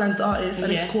 Okay, Alkaline's the artist,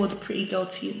 and it's called Pretty Girl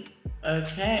Team.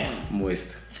 Okay.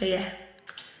 Moist. So yeah.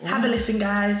 Have a listen,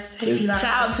 guys. Hope you like.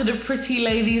 Shout out to the pretty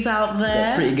ladies out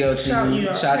there. Pretty Girl Team.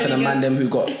 Shout out to the man them who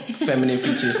got feminine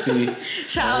features too.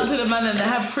 Shout out to the man them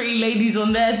that have pretty ladies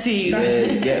on their team.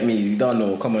 Yeah, you get me. You don't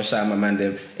know. Come on, shout out my man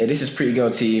them. Hey, this is Pretty Girl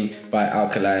Team by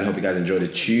Alkaline. Hope you guys enjoy the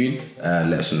tune.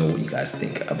 Let us know what you guys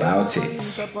think about it.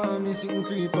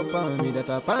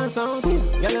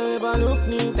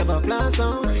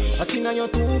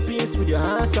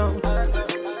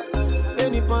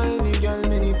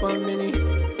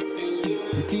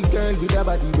 Pretty girl with a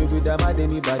body, with a mad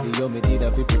anybody. You me did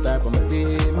a people type on my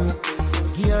team.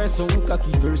 Give her some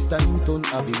cocky first time, turn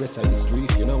a be rest of the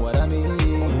street, you know what I mean?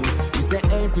 You say,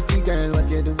 hey pretty girl, what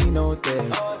you doing out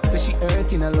there? Say she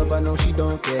hurting a lover, now she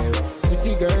don't care.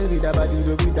 Pretty girl with a body,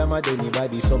 with a mad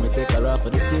anybody. So me take her off for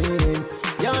the scene.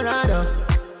 You're right,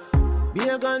 be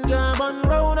a ganja bun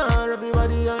round her,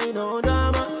 everybody I know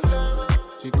drama.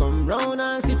 She come round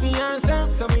and see for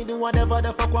herself, so me do whatever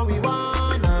the fuck what we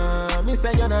wanna. Me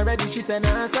say you're not ready, she say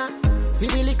nah son. See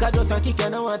the liquor just a kick, you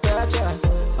know what touch her.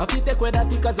 I fit take with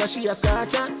that cause she a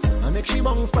scratch her. I make she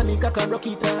bounce panic, I can rock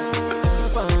it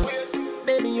up.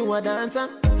 Baby you a dancer,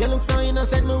 you look so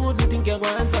innocent, me wouldn't think you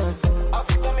want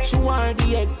her. She wore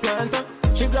the eggplant,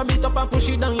 she grab it up and push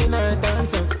it down in her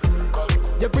dancer.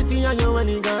 You're pretty and you're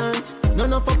elegant,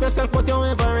 none of yourself but you're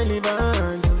ever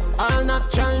relevant. All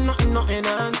natural, nothing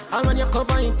enhanced. All when you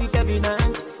cover it, it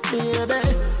evident. Baby,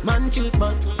 man cheat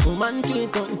but woman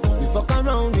cheat on. We fuck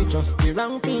around, we trust the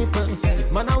wrong people.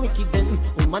 If man a wicked then,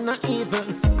 woman a evil.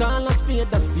 Call a spade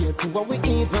to what we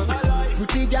evil.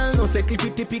 Pretty girl, no say clip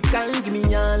it typical. Give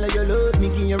me all of your love, me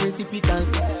give you reciprocal.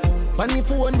 Funny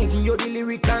phone, me give you the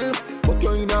lyrical. But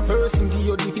you're in a person, give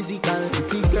you the physical.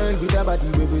 Pretty girl with a body,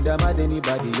 with a mad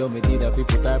anybody. You me did a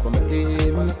people type on my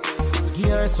team. Give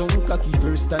her some cocky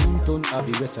first time, turn a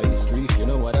be rest of the street, you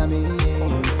know what I mean?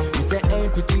 You say, hey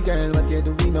pretty girl, what you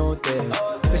doing out there?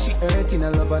 Say she hurting a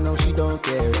lover, now she don't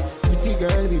care. Pretty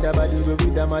girl with a body,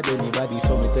 with a mad anybody.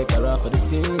 So me take her off for the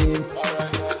scene.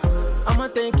 I'ma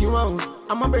take you out,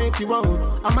 I'ma break you out,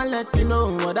 I'ma let you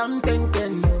know what I'm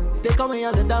thinking. Take away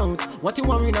all the doubt, what you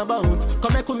worrying about?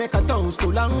 Come make a toast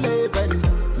to long living.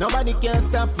 Nobody can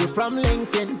stop you from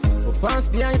linking. We're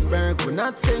past the iceberg, we're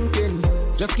not sinking.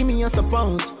 Just give me your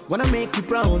support, wanna make you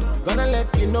proud. Gonna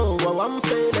let you know how I'm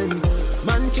feeling.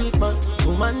 Man cheat but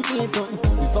woman cheat on.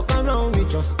 We fuck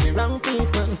trust the wrong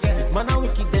people. If man a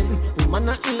wicked then, woman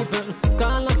a evil.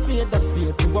 Call a spade,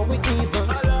 to what we evil.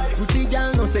 Pretty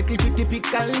girl, no secret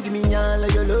typical. Give me all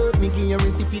of your love, me give you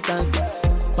reciprocal.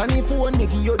 Funny phone, me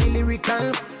give you the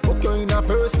lyrical. Fuck you in a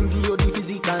person, give you the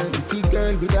physical. Pretty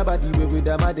girl with a body, with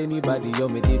a mad anybody. You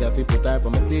me did a people type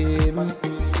from a team.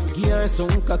 Give her some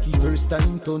cocky first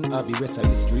time turn. I'll be west of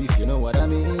the street, if you know what I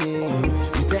mean.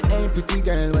 You say, hey pretty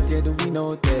girl, what you doing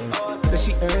out there? Say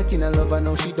she hurting and love her,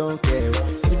 now she don't care.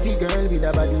 Pretty girl with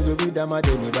a body, with a mad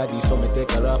anybody. So me take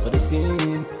her off of the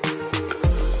scene.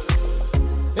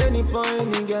 Any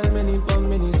point, girl, many pound,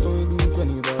 many, so we do it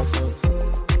 20 bars up.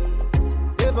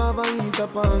 Ever eat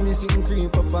up on me, she can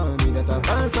creep up on me, that I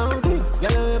pass out. Girl, you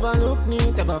ever look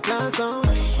neat, ever flash out.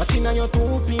 What in your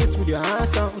two-piece with your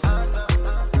ass out?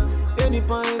 Any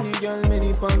point, girl,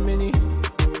 many pound, many.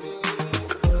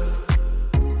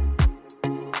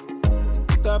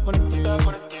 Top on the top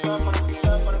on the top on the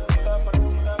top on the top on the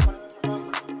top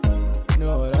on the.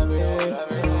 Know what I mean?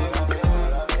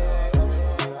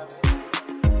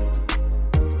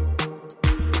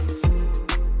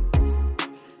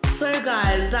 So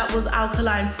guys, that was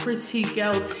Alkaline Pretty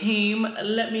Girl Team.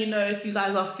 Let me know if you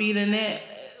guys are feeling it.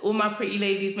 All my pretty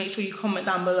ladies, make sure you comment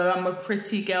down below. I'm a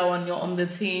pretty girl and you're on the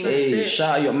team. Hey,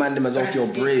 shout out your man them as well if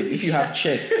you're brave. If you have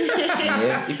chest,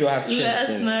 yeah? If you have chest, let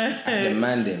us know. The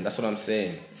man them. That's what I'm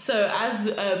saying. So as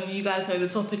you guys know, the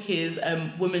topic is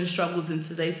women's struggles in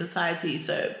today's society.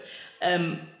 So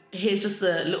here's just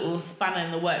a little spanner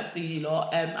in the works for you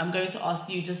lot. I'm going to ask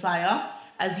you, Josiah,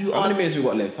 as you How many minutes we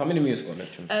got left?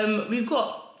 We've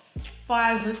got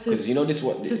 5 to, because you know this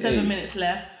what to 7 minutes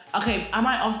left. Okay, I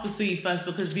might ask Basui first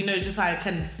because we know Josiah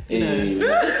can,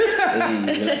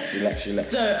 relax.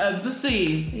 So,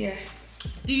 Basui. Yes.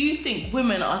 Do you think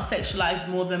women are sexualized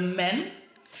more than men?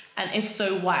 And if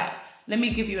so, why? Let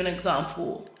me give you an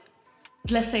example.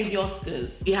 Let's say the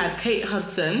Oscars. We had Kate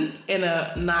Hudson in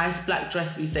a nice black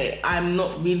dress, we say. I'm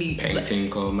not really...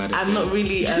 I'm not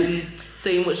really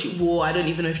saying what she wore. I don't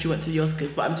even know if she went to the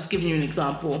Oscars, but I'm just giving you an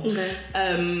example. Okay.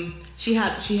 She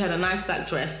had a nice black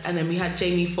dress, and then we had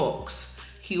Jamie Foxx.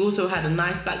 He also had a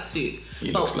nice black suit.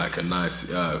 He looks like a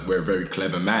nice, very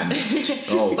clever man.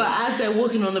 But as they're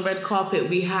walking on the red carpet,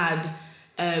 we had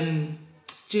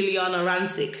Juliana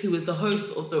Rancic, who was the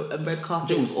host of the red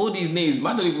carpet. James, all these names,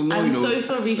 man, don't even know. I'm so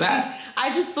sorry.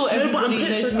 I just thought everybody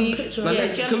knows me.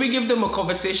 Can we give them a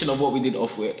conversation of what we did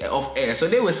off air? So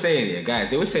they were saying,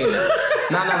 guys, they were saying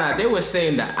that. They were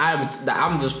saying that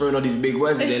I'm just throwing all these big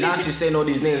words in there. Now she's saying all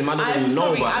these names, man, I don't even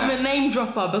know about I'm a name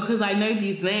dropper because I know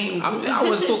these names. I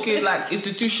was talking like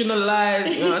institutionalized,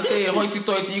 you know what I'm saying?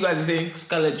 Hoity-toity, you guys are saying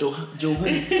Scarlett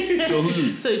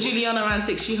Johansson. So Juliana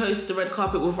Rancic, she hosts the red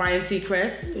carpet with Ryan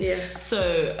Seacrest. Yeah.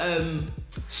 So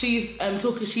she's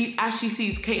talking. As she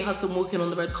sees Kate Hudson walking on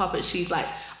the red carpet, she's like,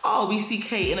 "Oh, we see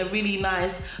Kate in a really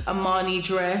nice Armani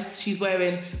dress. She's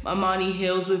wearing Armani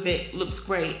heels with it. Looks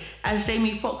great." As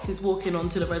Jamie Foxx is walking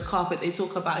onto the red carpet, they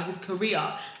talk about his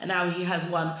career and how he has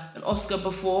won an Oscar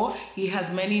before. He has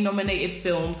many nominated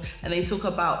films, and they talk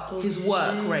about his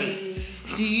work rate.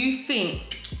 Do you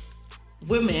think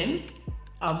women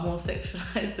are more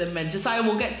sexualized than men? Josiah,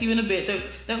 we'll get to you in a bit.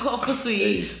 Don't cut off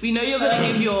Pussy. We know you're gonna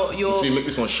give your so you make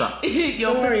this one shut.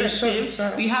 your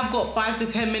perspective. We have got 5 to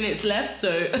 10 minutes left,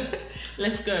 so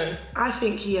let's go. I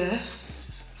think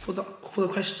yes for the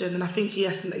question, and I think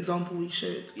yes in the example we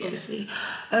showed. Obviously,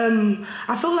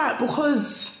 I feel like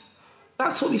because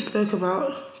that's what we spoke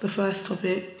about the first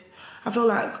topic. I feel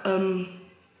like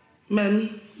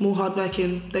men more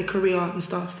hardworking, their career and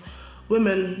stuff.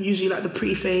 Women usually like the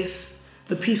pretty face,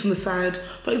 the piece on the side.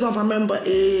 For example, I remember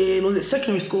in,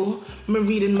 secondary school, I remember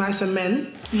reading Mice and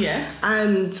Men. Yes.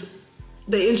 And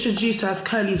they introduced her as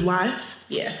Curly's wife.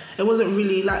 Yes. It wasn't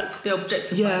really like... They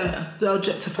objectified her. They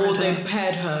objectified her. Or they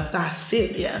paired her. That's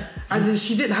it. Yeah. As in,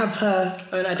 she didn't have her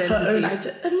own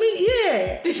identity. I mean,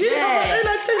 yeah. She didn't have her own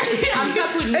identity. I'm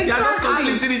happy with you. Exactly. You're just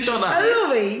completing each other. I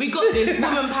love it. We got this.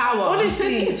 Woman power.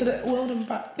 Honestly, to the world and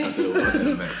back.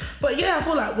 But yeah, I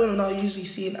feel like women are usually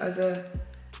seen as a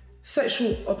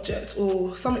sexual object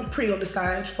or something pretty on the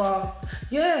side for,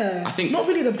 I think not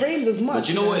really the brains as much. But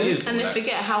you know what it is? And they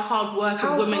forget how hard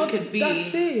working women could be.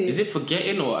 That's it. Is it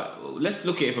forgetting or... Let's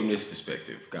look at it from this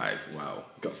perspective, guys. Wow,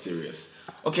 got serious.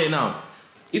 Okay, now...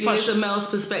 Here's the male's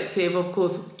perspective, of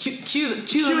course. Cue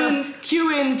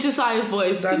in Josiah's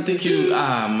voice. That's the cue.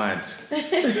 Mad.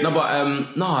 No, but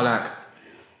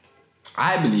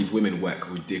I believe women work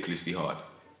ridiculously hard.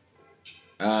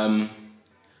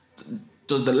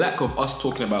 Does the lack of us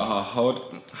talking about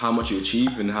how much you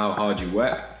achieve and how hard you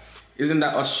work, isn't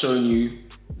that us showing you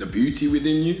the beauty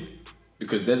within you?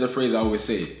 Because there's a phrase I always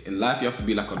say, in life you have to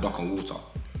be like a duck on water.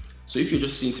 So if you're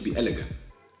just seen to be elegant,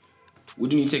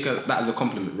 wouldn't you take that as a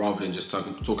compliment rather than just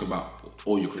talking about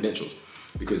all your credentials?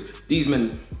 Because these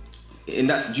men, and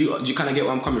that's, do you kind of get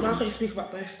where I'm coming Why from? can't you speak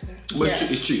about both then? Well,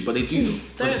 it's true, but they do.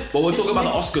 But we're talking about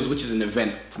the Oscars, which is an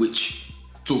event which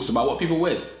talks about what people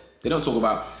wear. They don't talk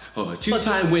about, a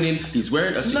two-time winning, he's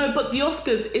wearing a suit. No, but the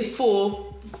Oscars is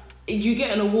for, you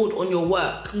get an award on your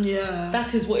work. Yeah.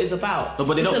 That is what it's about. No,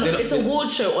 but it's an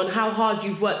award show on how hard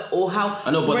you've worked or how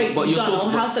I know, great but you've you're done talking,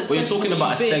 or how successful but you're talking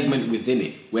about a you've been. segment within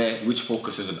it which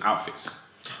focuses on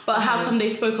outfits. But how come they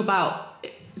spoke about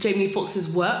Jamie Foxx's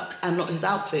work and not his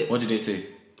outfit? What did they say?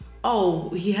 Oh,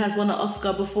 he has won an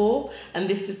Oscar before, and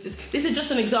this. This is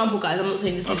just an example, guys. I'm not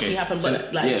saying this literally happened,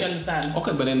 but do you understand?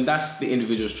 Okay, but then that's the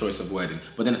individual's choice of wording.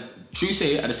 But then, true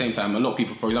say, at the same time, a lot of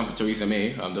people, for example, Theresa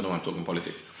May, I don't know why I'm talking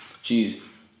politics, she's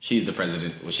the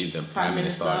president, or she's the prime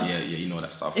minister. Yeah, you know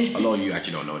that stuff. A lot of you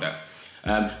actually don't know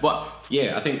that. But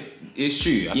yeah, I think it's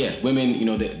true. Yeah, women, you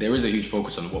know, there is a huge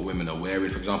focus on what women are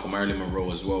wearing. For example, Marilyn Monroe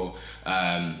as well.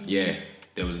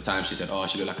 There was a time she said, oh,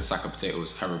 she looked like a sack of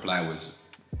potatoes. Her reply was,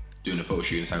 doing a photo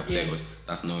shoot in a sack of potatoes.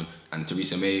 That's known. And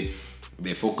Theresa May,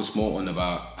 they focus more on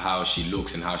about how she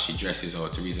looks and how she dresses. Or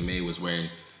Theresa May was wearing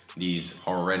these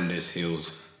horrendous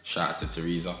heels. Shout out to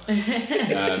Theresa.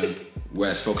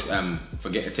 Whereas folks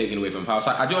forget taking away from power.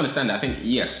 So I do understand that. I think,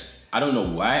 yes, I don't know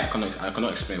why. I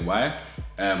cannot explain why.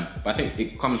 But I think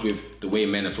it comes with the way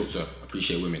men are taught to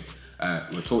appreciate women.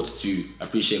 We're taught to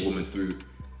appreciate women through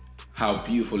how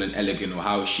beautiful and elegant or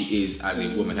how she is as a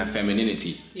woman, her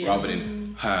femininity, rather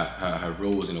than her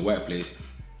roles in the workplace.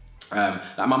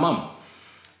 Like my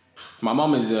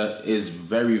mum is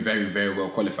very, very, very well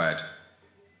qualified,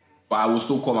 but I will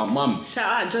still call my mum.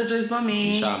 Shout out Jojo's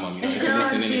mummy. Shout out mum, you know, if you're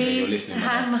listening, anyway, you're listening.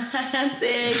 Hi,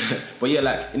 auntie. But yeah,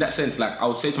 like in that sense, like I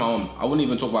would say to my mum, I wouldn't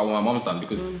even talk about what my mum's done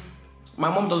because my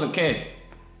mum doesn't care.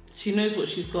 She knows what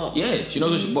she's got. Yeah, she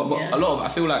knows what she's got. But I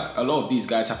feel like a lot of these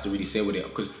guys have to really say with it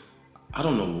because I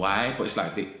don't know why, but it's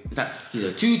like he's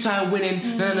a two-time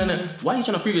winning. No. Why are you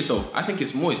trying to prove yourself? I think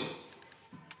it's moist.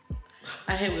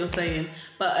 I hate what you're saying,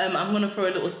 but I'm gonna throw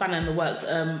a little spanner in the works.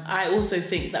 I also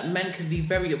think that men can be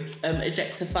very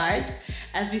objectified,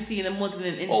 as we see in the modern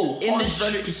industry.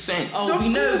 100%. Oh, we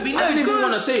know. I didn't even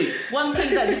want to say it. One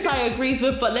thing that Josiah agrees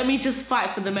with, but let me just fight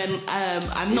for the men.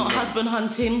 I'm not husband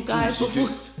hunting, guys.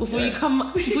 Before you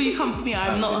come for me,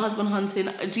 I'm not husband hunting.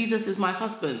 Jesus is my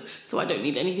husband, so I don't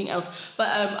need anything else. But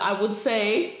I would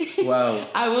say, wow.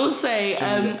 I will say,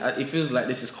 it feels like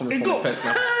this is coming from a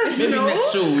person. Maybe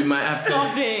next show we might have to.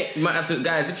 Stop it. We might have to,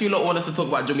 guys. If you lot want us to talk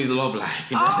about Jomi's love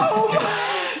life, you know? Oh my God.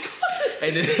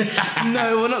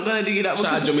 No, we're not gonna do that.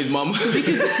 Shout out Jomi's mum. We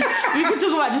can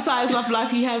talk about Josiah's love life.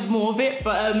 He has more of it,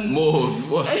 but more of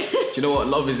what? Do you know what?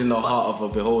 Love is in the heart of a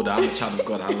beholder. I'm a child of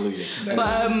God. Hallelujah. But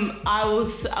I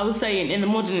was saying in the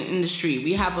modern industry,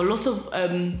 we have a lot of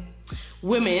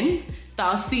women that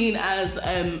are seen as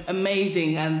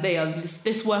amazing, and they are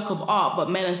this work of art. But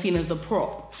men are seen as the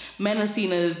prop. Men are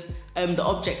seen as the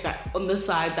object that on the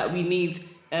side that we need.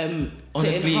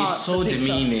 Honestly, it's so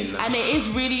demeaning, and it is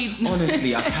really.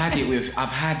 Honestly, I've had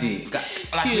it.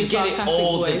 Like we get it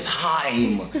all the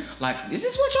time. Like, is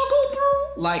this what y'all go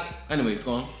through? Like, anyways,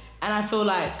 go on. And I feel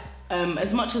like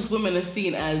as much as women are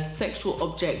seen as sexual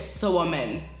objects, so are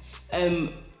men.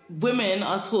 Women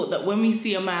are taught that when we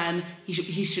see a man, he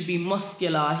should be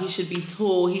muscular, he should be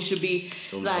tall, he should be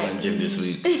like gym this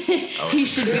week. He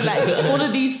should be like all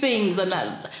of these things, and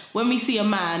that when we see a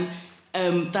man.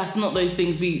 That's not those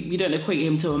things. We don't equate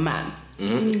him to a man.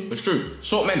 It's true.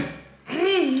 Short men.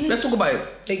 Let's talk about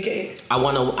it. They get it. I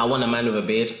want a man with a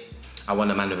beard. I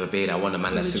want a man with a beard. I want a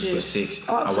man that's 6'6".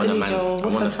 I want a man.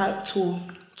 What's her type? Tall.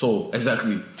 Tall,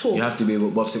 exactly. Tall. You have to be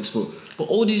above 6 foot. But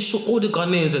all the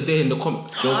Ghanaians are there in the joking.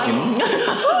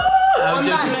 I'm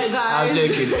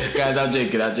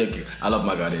joking. I love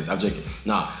my Ghanaians. I'm joking.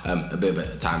 Nah, a bit of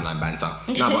a timeline banter.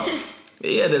 Nah,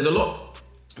 but yeah, there's a lot.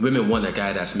 Women want a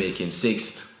guy that's making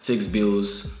six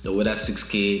bills, or that's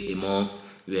 6K a month,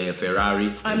 with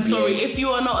Ferrari. I'm sorry, if you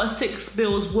are not a 6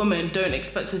 bills woman, don't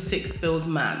expect a 6 bills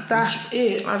man. That's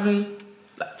it. As in,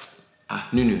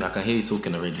 Nunu, I can hear you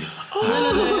talking already.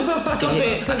 No. Stop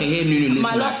it. I can hear Nunu listening.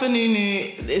 My love for Nunu,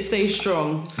 it stays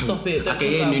strong. Stop it. I can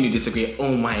hear Nunu disagree.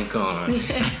 Oh my God.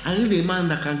 I need a man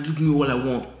that can give me all I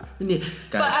want.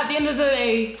 But at the end of the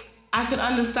day, I can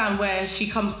understand where she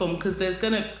comes from because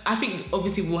I think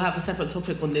obviously we'll have a separate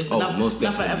topic on this, most another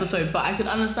definitely. episode, but I can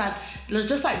understand,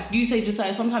 just like you say,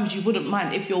 sometimes you wouldn't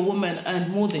mind if your woman earned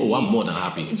more than you. I'm more than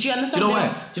happy. Do you understand? Do you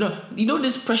know why? You know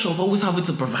this pressure of always having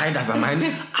to provide as a man?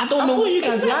 I don't know. thought you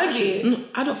guys like it.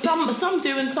 I don't. Some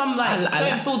do and some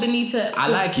don't feel the need to I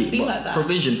like it, be but like that.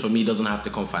 provision for me doesn't have to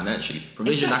come financially.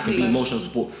 Provision that can be emotional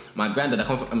support. My granddad, I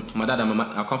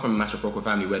come from a matriarchal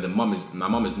family where my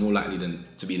mom is more likely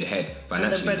to be the head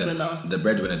financially, the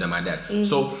breadwinner than my dad.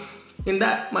 So in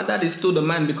that, my dad is still the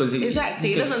man because it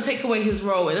doesn't take away his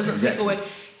role. It doesn't take away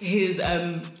his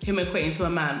him equating to a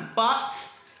man. But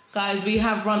guys, we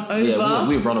have run over. Yeah,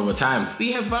 we've run over time.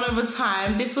 We have run over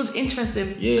time. This was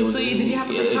interesting. Yeah, did you have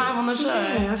a good time on the show?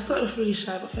 Yeah, I started off really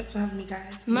shy, but thanks for having me,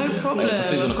 guys. No problem.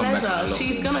 She's gonna come back.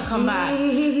 She's gonna come back.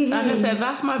 Like I said,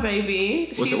 that's my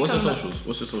baby. What's your socials?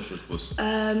 What's your socials, boss?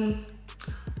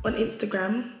 On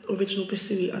Instagram, original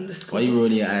Basui _. Why are you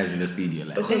rolling your eyes in the studio?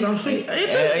 Like? Because I'm thinking,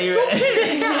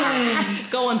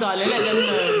 Go on, darling, let them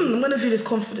know. I'm gonna do this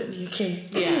confidently, okay?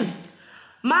 Yes.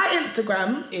 My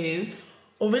Instagram is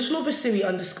original Basui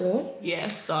 _.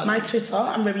 Yes, darling. My Twitter,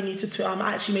 I'm very new to Twitter.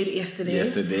 I actually made it yesterday.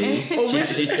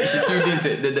 she tuned into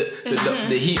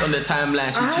the heat on the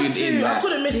timeline. She tuned in. I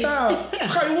couldn't miss out.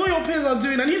 Okay, what your peers are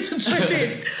doing, I need to tune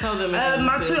in. Tell them.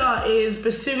 My Twitter is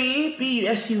Basui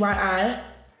BUSUYI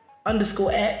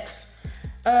 _X.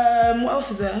 What else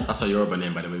is there? That's her Yoruba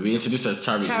name, by the way. We introduced her as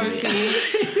Charity.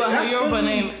 But her Yoruba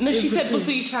name. No, she said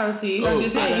Basui Charity. I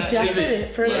said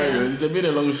it. It's a bit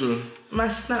a long show. My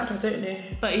Snap, I don't know.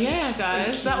 But yeah,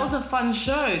 guys, that was a fun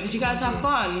show. Did you guys have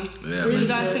fun? Yeah, Did you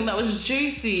guys think that was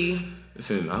juicy?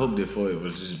 Listen, I hope they thought it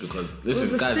was just because It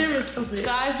was a serious topic.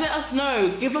 Guys, let us know.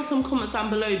 Give us some comments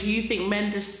down below. Do you think men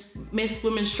dismiss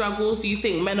women's struggles? Do you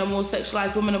think men are more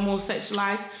sexualized, women are more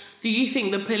sexualized? Do you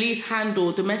think the police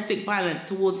handle domestic violence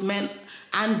towards men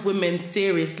and women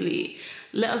seriously?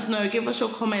 Let us know. Give us your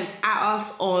comments at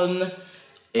us on...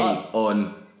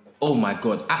 Oh my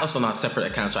God, at us on our separate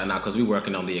accounts right now because we're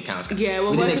working on the accounts. Yeah,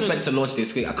 we didn't expect to launch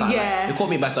this. I can't. Yeah. It caught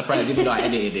me by surprise, even though I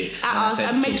edited it. At us, I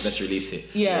said, and let's release it.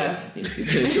 Yeah.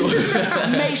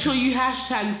 Make sure you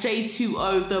hashtag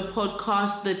J2O the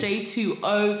podcast. The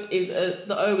J2O is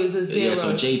the O is a 0. Yeah,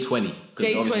 so J20.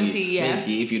 J20, yeah.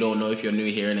 Basically, if you don't know, if you're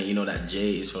new hearing it, you know that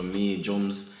J is for me,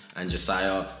 Jums, and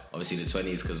Josiah. Obviously, the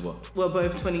 20s because what? We're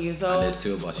both 20 years old. And there's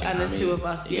two of us. And there's two of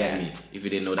us, you get me? If you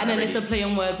didn't know that. And then already. it's a play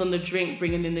on words on the drink,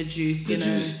 bringing in the juice. The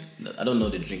juice. I don't know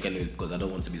the drink anyway because I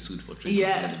don't want to be sued for drinking.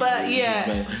 Yeah, but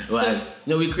yeah.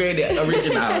 No, we created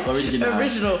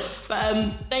original.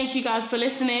 But thank you guys for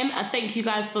listening. And thank you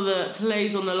guys for the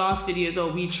plays on the last video as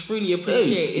well. We truly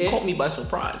appreciate it. It caught me by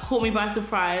surprise.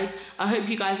 I hope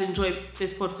you guys enjoyed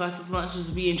this podcast as much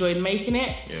as we enjoyed making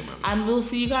it. Yeah, man. And we'll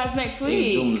see you guys next week.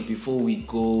 Hey, Jones, before we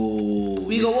go...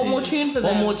 We got one more tune for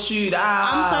them. One more tune.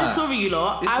 I'm so sorry, you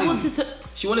lot. Listen,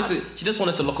 She just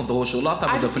wanted to lock off the whole show. Last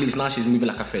time was the police, now she's moving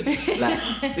like a fed.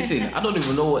 Listen, I don't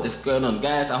even know what is going on,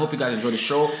 guys. I hope you guys enjoy the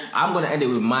show. I'm gonna end it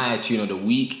with my tune of the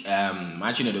week.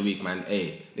 My tune of the week, man.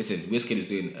 Hey, listen, Wizkid is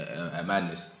doing a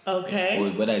madness. Okay.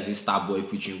 Or whether it's Starboy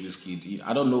featuring Wizkid,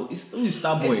 I don't know. It's only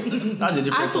Starboy. That's a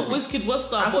different. I thought Wizkid was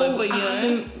Starboy, but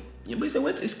yeah, but it's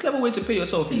a clever way to pay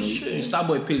yourself, you know.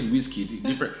 Starboy pays Wizkid,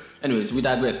 different. Anyways, we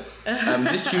digress.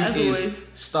 This tune is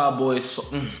Starboy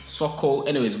Soko.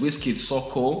 Anyways, Wizkid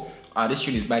Soko. This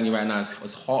tune is banging right now.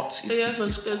 It's hot.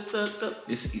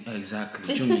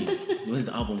 Exactly. Jimmy, when's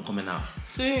the album coming out?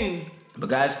 Soon. But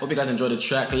guys, hope you guys enjoyed the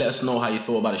track. Let us know how you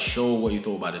thought about the show, what you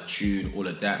thought about the tune, all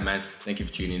of that, man. Thank you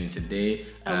for tuning in today.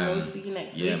 And we'll see you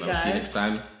next week, man, we'll see you next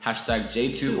time. Hashtag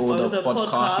J2 or the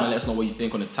podcast, man. Let us know what you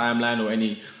think on the timeline or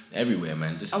everywhere,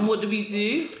 man. What do we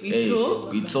do?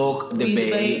 We talk,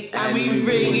 debate, and we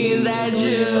bring in that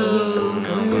juice.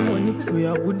 Only money, we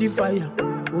are woody fire,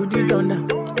 woody thunder.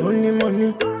 Only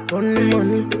money,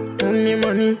 only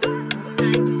money.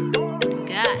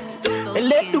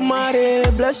 Let the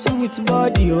mare bless you with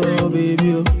body, oh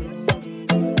baby. Oh.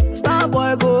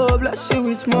 Starboy go bless you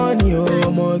with money,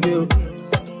 oh my girl.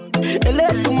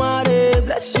 Let the mare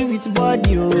bless you with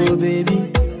body, oh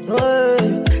baby. Oh,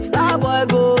 Starboy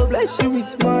go bless you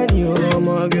with money, oh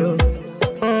my girl.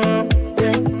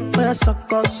 Yeah,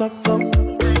 sucker,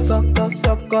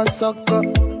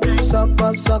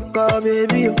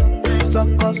 baby.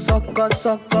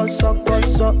 Sucker.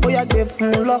 Oh yeah, give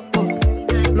from lock.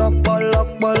 Lock.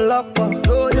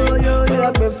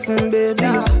 Yeah, give from baby.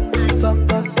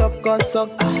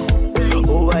 Sucker.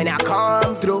 Oh, when I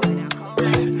come through,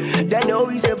 they know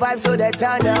we survive, so they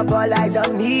turn up all eyes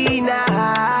on me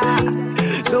now.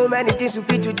 So many things we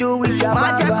fit to do with your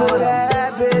magic,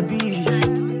 baby.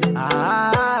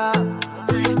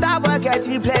 Stop.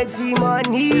 plenty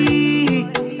money.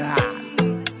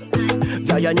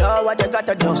 Girl, you know what you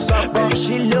gotta do. Baby,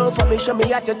 she low for me, show me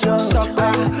how to do. No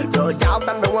doubt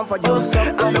I'm the one for you.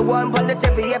 I'm the one on the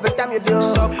TV every time you do.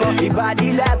 Your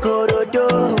body like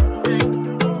Orodo.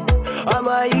 I'm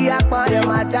a yakman,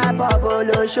 my type of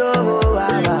polo show.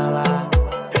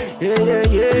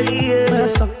 Yeah.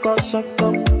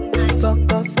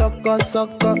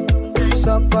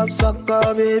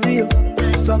 Sucker, baby.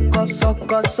 Sucker.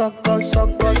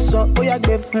 Oh, yeah,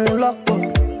 give me lock.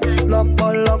 Oh,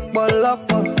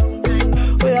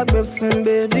 yeah, give me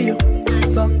baby.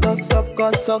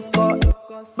 Sucker.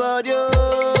 Body,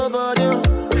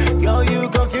 girl, you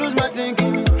confuse my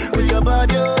thinking with your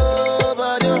body.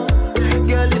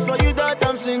 Girl, it's for you that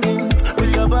I'm singing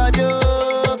with your body.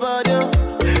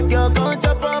 Girl, come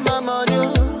chop on my money.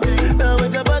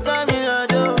 With your back on me, I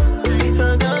do.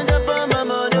 Girl, come chop on my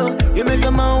money. You make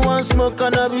a man want smoke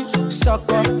cannabis.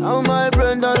 Sucker. How my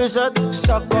brain done reset.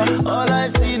 Sucker. All I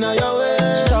see now your way.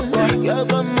 Sucker. Girl,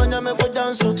 come on, you make me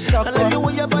dance. Sucker. I like the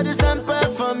way your body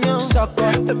sample from you.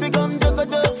 Sucker. Baby, come take a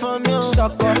dip from you.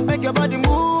 Sucker. Make your body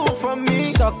move from me.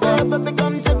 Sucker. Baby,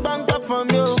 come take bank up from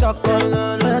you. Sucker.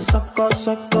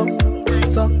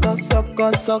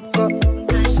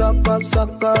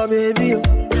 Sucker, baby.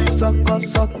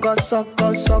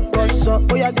 Sucker.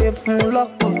 Oh, yeah, give me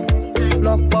lock. Oh,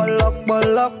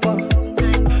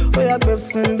 yeah,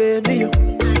 give me baby.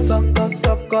 Sucker.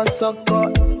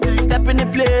 Step in the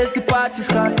place, the party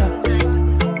scatter.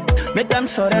 Make them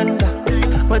surrender.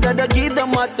 But I give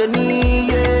them what they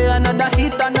need, yeah. Another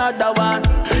hit, another one.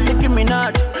 Nicki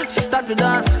Minaj, she start to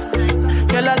dance.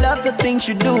 Girl, I love the things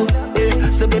you do,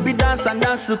 yeah. So baby, dance and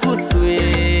dance to kusu,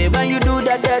 yeah. When you do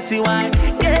that dirty wine,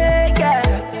 yeah.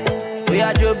 We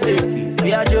are your baby,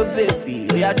 we are your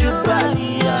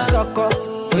body, yeah. Sucker.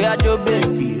 We are your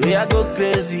baby, we are go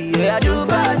crazy, we are your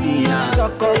body, yeah.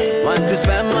 Sucker. Want to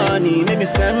spend money, make me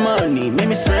spend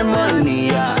money,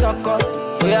 yeah. Sucker.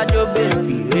 We are your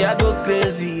baby, we are go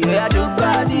crazy, we are your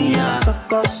body, yeah.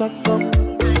 Sucker,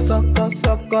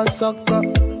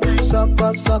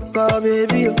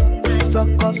 baby.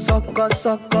 Sucker.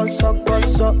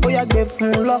 Oh, yeah, give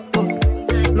me lock. Oh,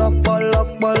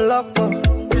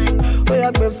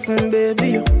 yeah, give me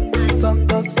baby.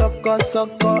 Sucker.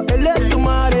 Let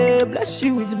tomorrow bless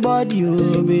you with body,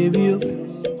 oh baby.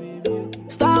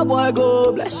 Star boy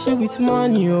go bless you with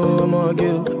money, oh my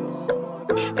girl.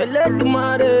 Let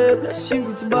tomorrow bless you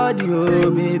with body, oh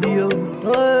baby, oh.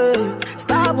 Hey.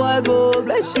 Star boy go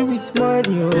bless you with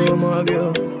money, oh my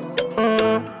girl.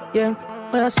 Yeah,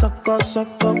 well, sucker,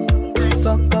 baby.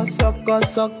 Sucker.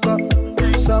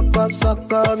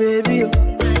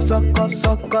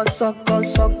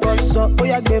 Oh,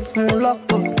 yeah, give me lock.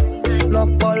 Oh,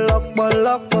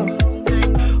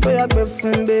 yeah, give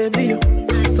me baby.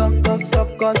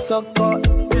 Sucker.